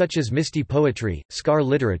genres, such as Misty poetry, scar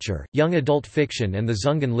literature, young adult fiction and the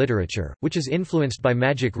Zungan literature, which is influenced by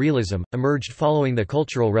magic realism, emerged following the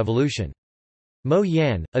Cultural Revolution. Mo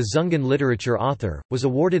Yan, a Zungan literature author, was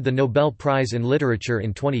awarded the Nobel Prize in Literature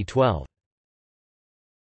in 2012.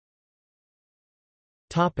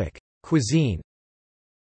 Cuisine.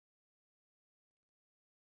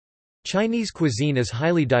 Chinese cuisine is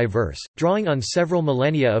highly diverse, drawing on several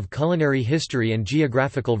millennia of culinary history and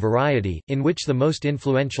geographical variety, in which the most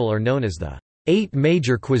influential are known as the 8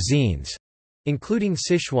 major cuisines, including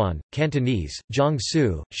Sichuan, Cantonese,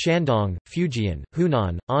 Jiangsu, Shandong, Fujian,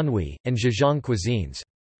 Hunan, Anhui, and Zhejiang cuisines.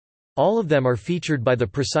 All of them are featured by the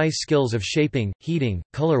precise skills of shaping, heating,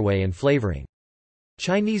 colorway and flavoring.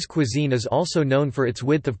 Chinese cuisine is also known for its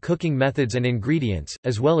width of cooking methods and ingredients,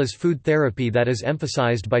 as well as food therapy that is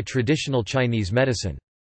emphasized by traditional Chinese medicine.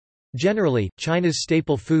 Generally, China's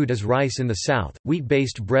staple food is rice in the south,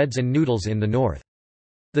 wheat-based breads and noodles in the north.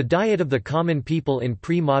 The diet of the common people in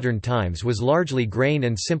pre-modern times was largely grain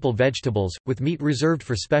and simple vegetables, with meat reserved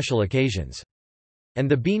for special occasions. And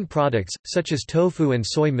the bean products, such as tofu and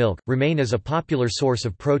soy milk, remain as a popular source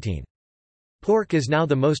of protein. Pork is now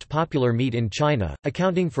the most popular meat in China,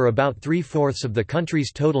 accounting for about 3/4 of the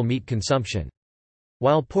country's total meat consumption.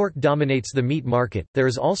 While pork dominates the meat market, there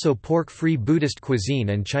is also pork-free Buddhist cuisine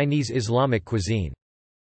and Chinese Islamic cuisine.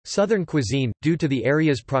 Southern cuisine, due to the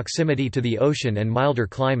area's proximity to the ocean and milder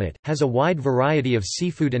climate, has a wide variety of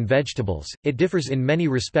seafood and vegetables. It differs in many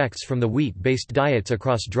respects from the wheat-based diets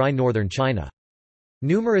across dry northern China.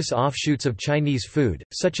 Numerous offshoots of Chinese food,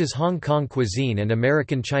 such as Hong Kong cuisine and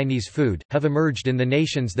American Chinese food, have emerged in the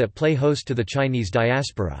nations that play host to the Chinese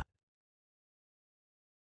diaspora.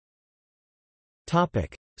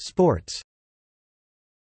 Sports.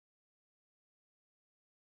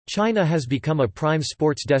 China has become a prime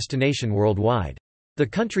sports destination worldwide. The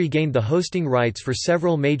country gained the hosting rights for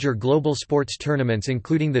several major global sports tournaments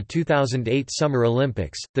including the 2008 Summer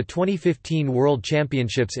Olympics, the 2015 World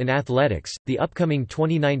Championships in Athletics, the upcoming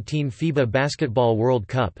 2019 FIBA Basketball World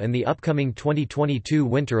Cup and the upcoming 2022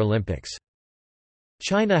 Winter Olympics.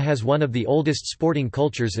 China has one of the oldest sporting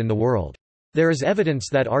cultures in the world. There is evidence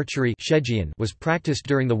that archery was practiced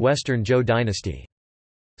during the Western Zhou dynasty.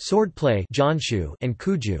 Swordplay and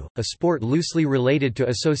kuju, a sport loosely related to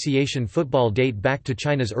association football, date back to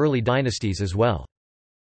China's early dynasties as well.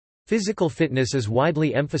 Physical fitness is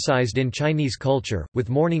widely emphasized in Chinese culture, with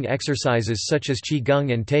morning exercises such as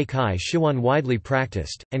qigong and tai chi chuan widely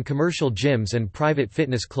practiced, and commercial gyms and private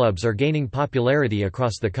fitness clubs are gaining popularity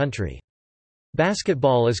across the country.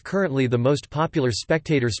 Basketball is currently the most popular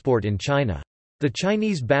spectator sport in China. The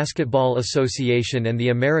Chinese Basketball Association and the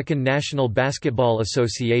American National Basketball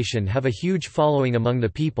Association have a huge following among the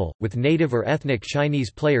people, with native or ethnic Chinese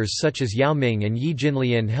players such as Yao Ming and Yi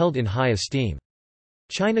Jinlian held in high esteem.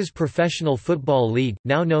 China's Professional Football League,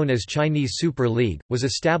 now known as Chinese Super League, was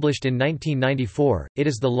established in 1994. It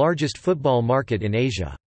is the largest football market in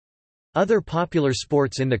Asia. Other popular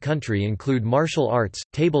sports in the country include martial arts,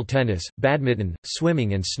 table tennis, badminton,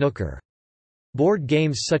 swimming and snooker. Board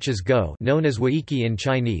games such as Go, known as Weiqi in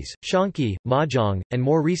Chinese, Shangqi, Mahjong, and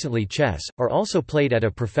more recently chess, are also played at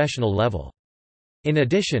a professional level. In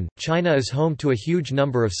addition, China is home to a huge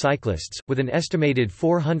number of cyclists, with an estimated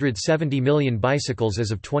 470 million bicycles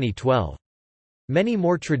as of 2012. Many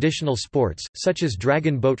more traditional sports, such as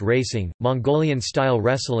dragon boat racing, Mongolian-style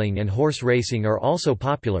wrestling and horse racing are also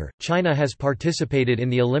popular. China has participated in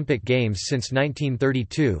the Olympic Games since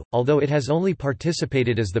 1932, although it has only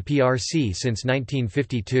participated as the PRC since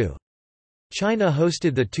 1952. China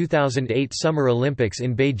hosted the 2008 Summer Olympics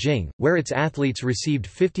in Beijing, where its athletes received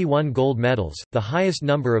 51 gold medals, the highest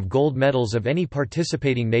number of gold medals of any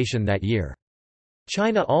participating nation that year.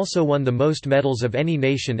 China also won the most medals of any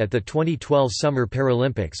nation at the 2012 Summer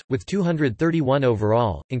Paralympics, with 231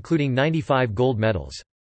 overall, including 95 gold medals.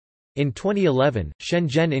 In 2011,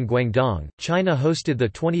 Shenzhen in Guangdong, China hosted the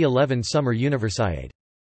 2011 Summer Universiade.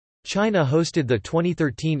 China hosted the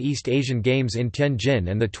 2013 East Asian Games in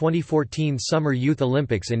Tianjin and the 2014 Summer Youth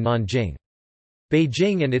Olympics in Nanjing.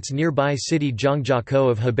 Beijing and its nearby city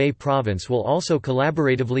Zhangjiakou of Hebei Province will also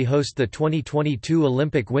collaboratively host the 2022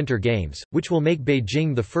 Olympic Winter Games, which will make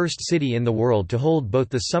Beijing the first city in the world to hold both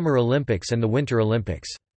the Summer Olympics and the Winter Olympics.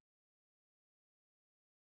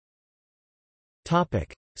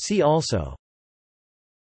 See also: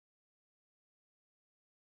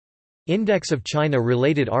 Index of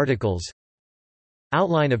China-related articles,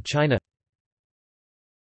 Outline of China.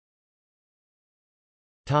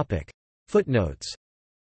 Footnotes.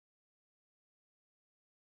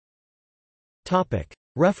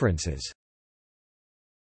 References.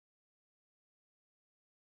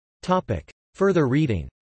 Further reading.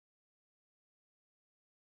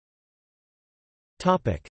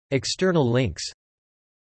 External links.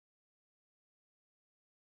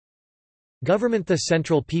 Government: The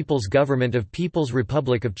Central People's Government of People's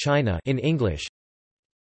Republic of China in English.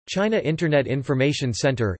 China Internet Information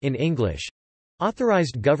Center in English.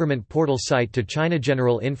 Authorized government portal site to China.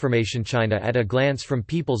 General information. China at a glance from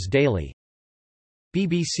People's Daily.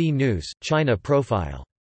 BBC News, China profile.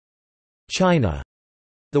 China,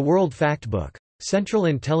 The World Factbook. Central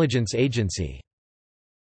Intelligence Agency.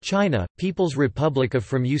 China, People's Republic of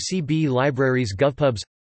from UCB Libraries. GovPubs.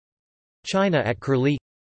 China at Curlie.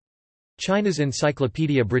 China's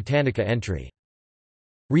Encyclopaedia Britannica entry.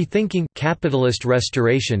 Rethinking Capitalist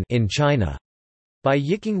Restoration in China by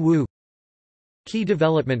Yiqing Wu. Key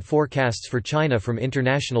development forecasts for China from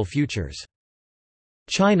International Futures.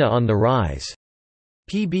 China on the Rise.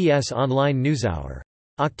 PBS Online NewsHour.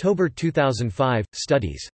 October 2005.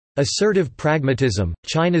 Studies. Assertive Pragmatism,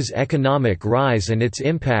 China's Economic Rise and Its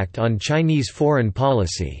Impact on Chinese Foreign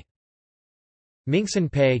Policy.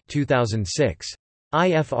 Mingxin Pei 2006.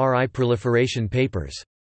 IFRI Proliferation Papers.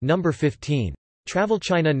 No. 15. Travel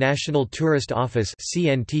China National Tourist Office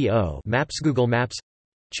CNTO Maps. Google Maps.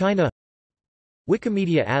 China.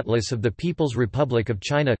 Wikimedia Atlas of the People's Republic of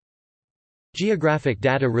China. Geographic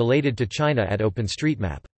data related to China at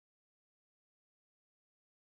OpenStreetMap.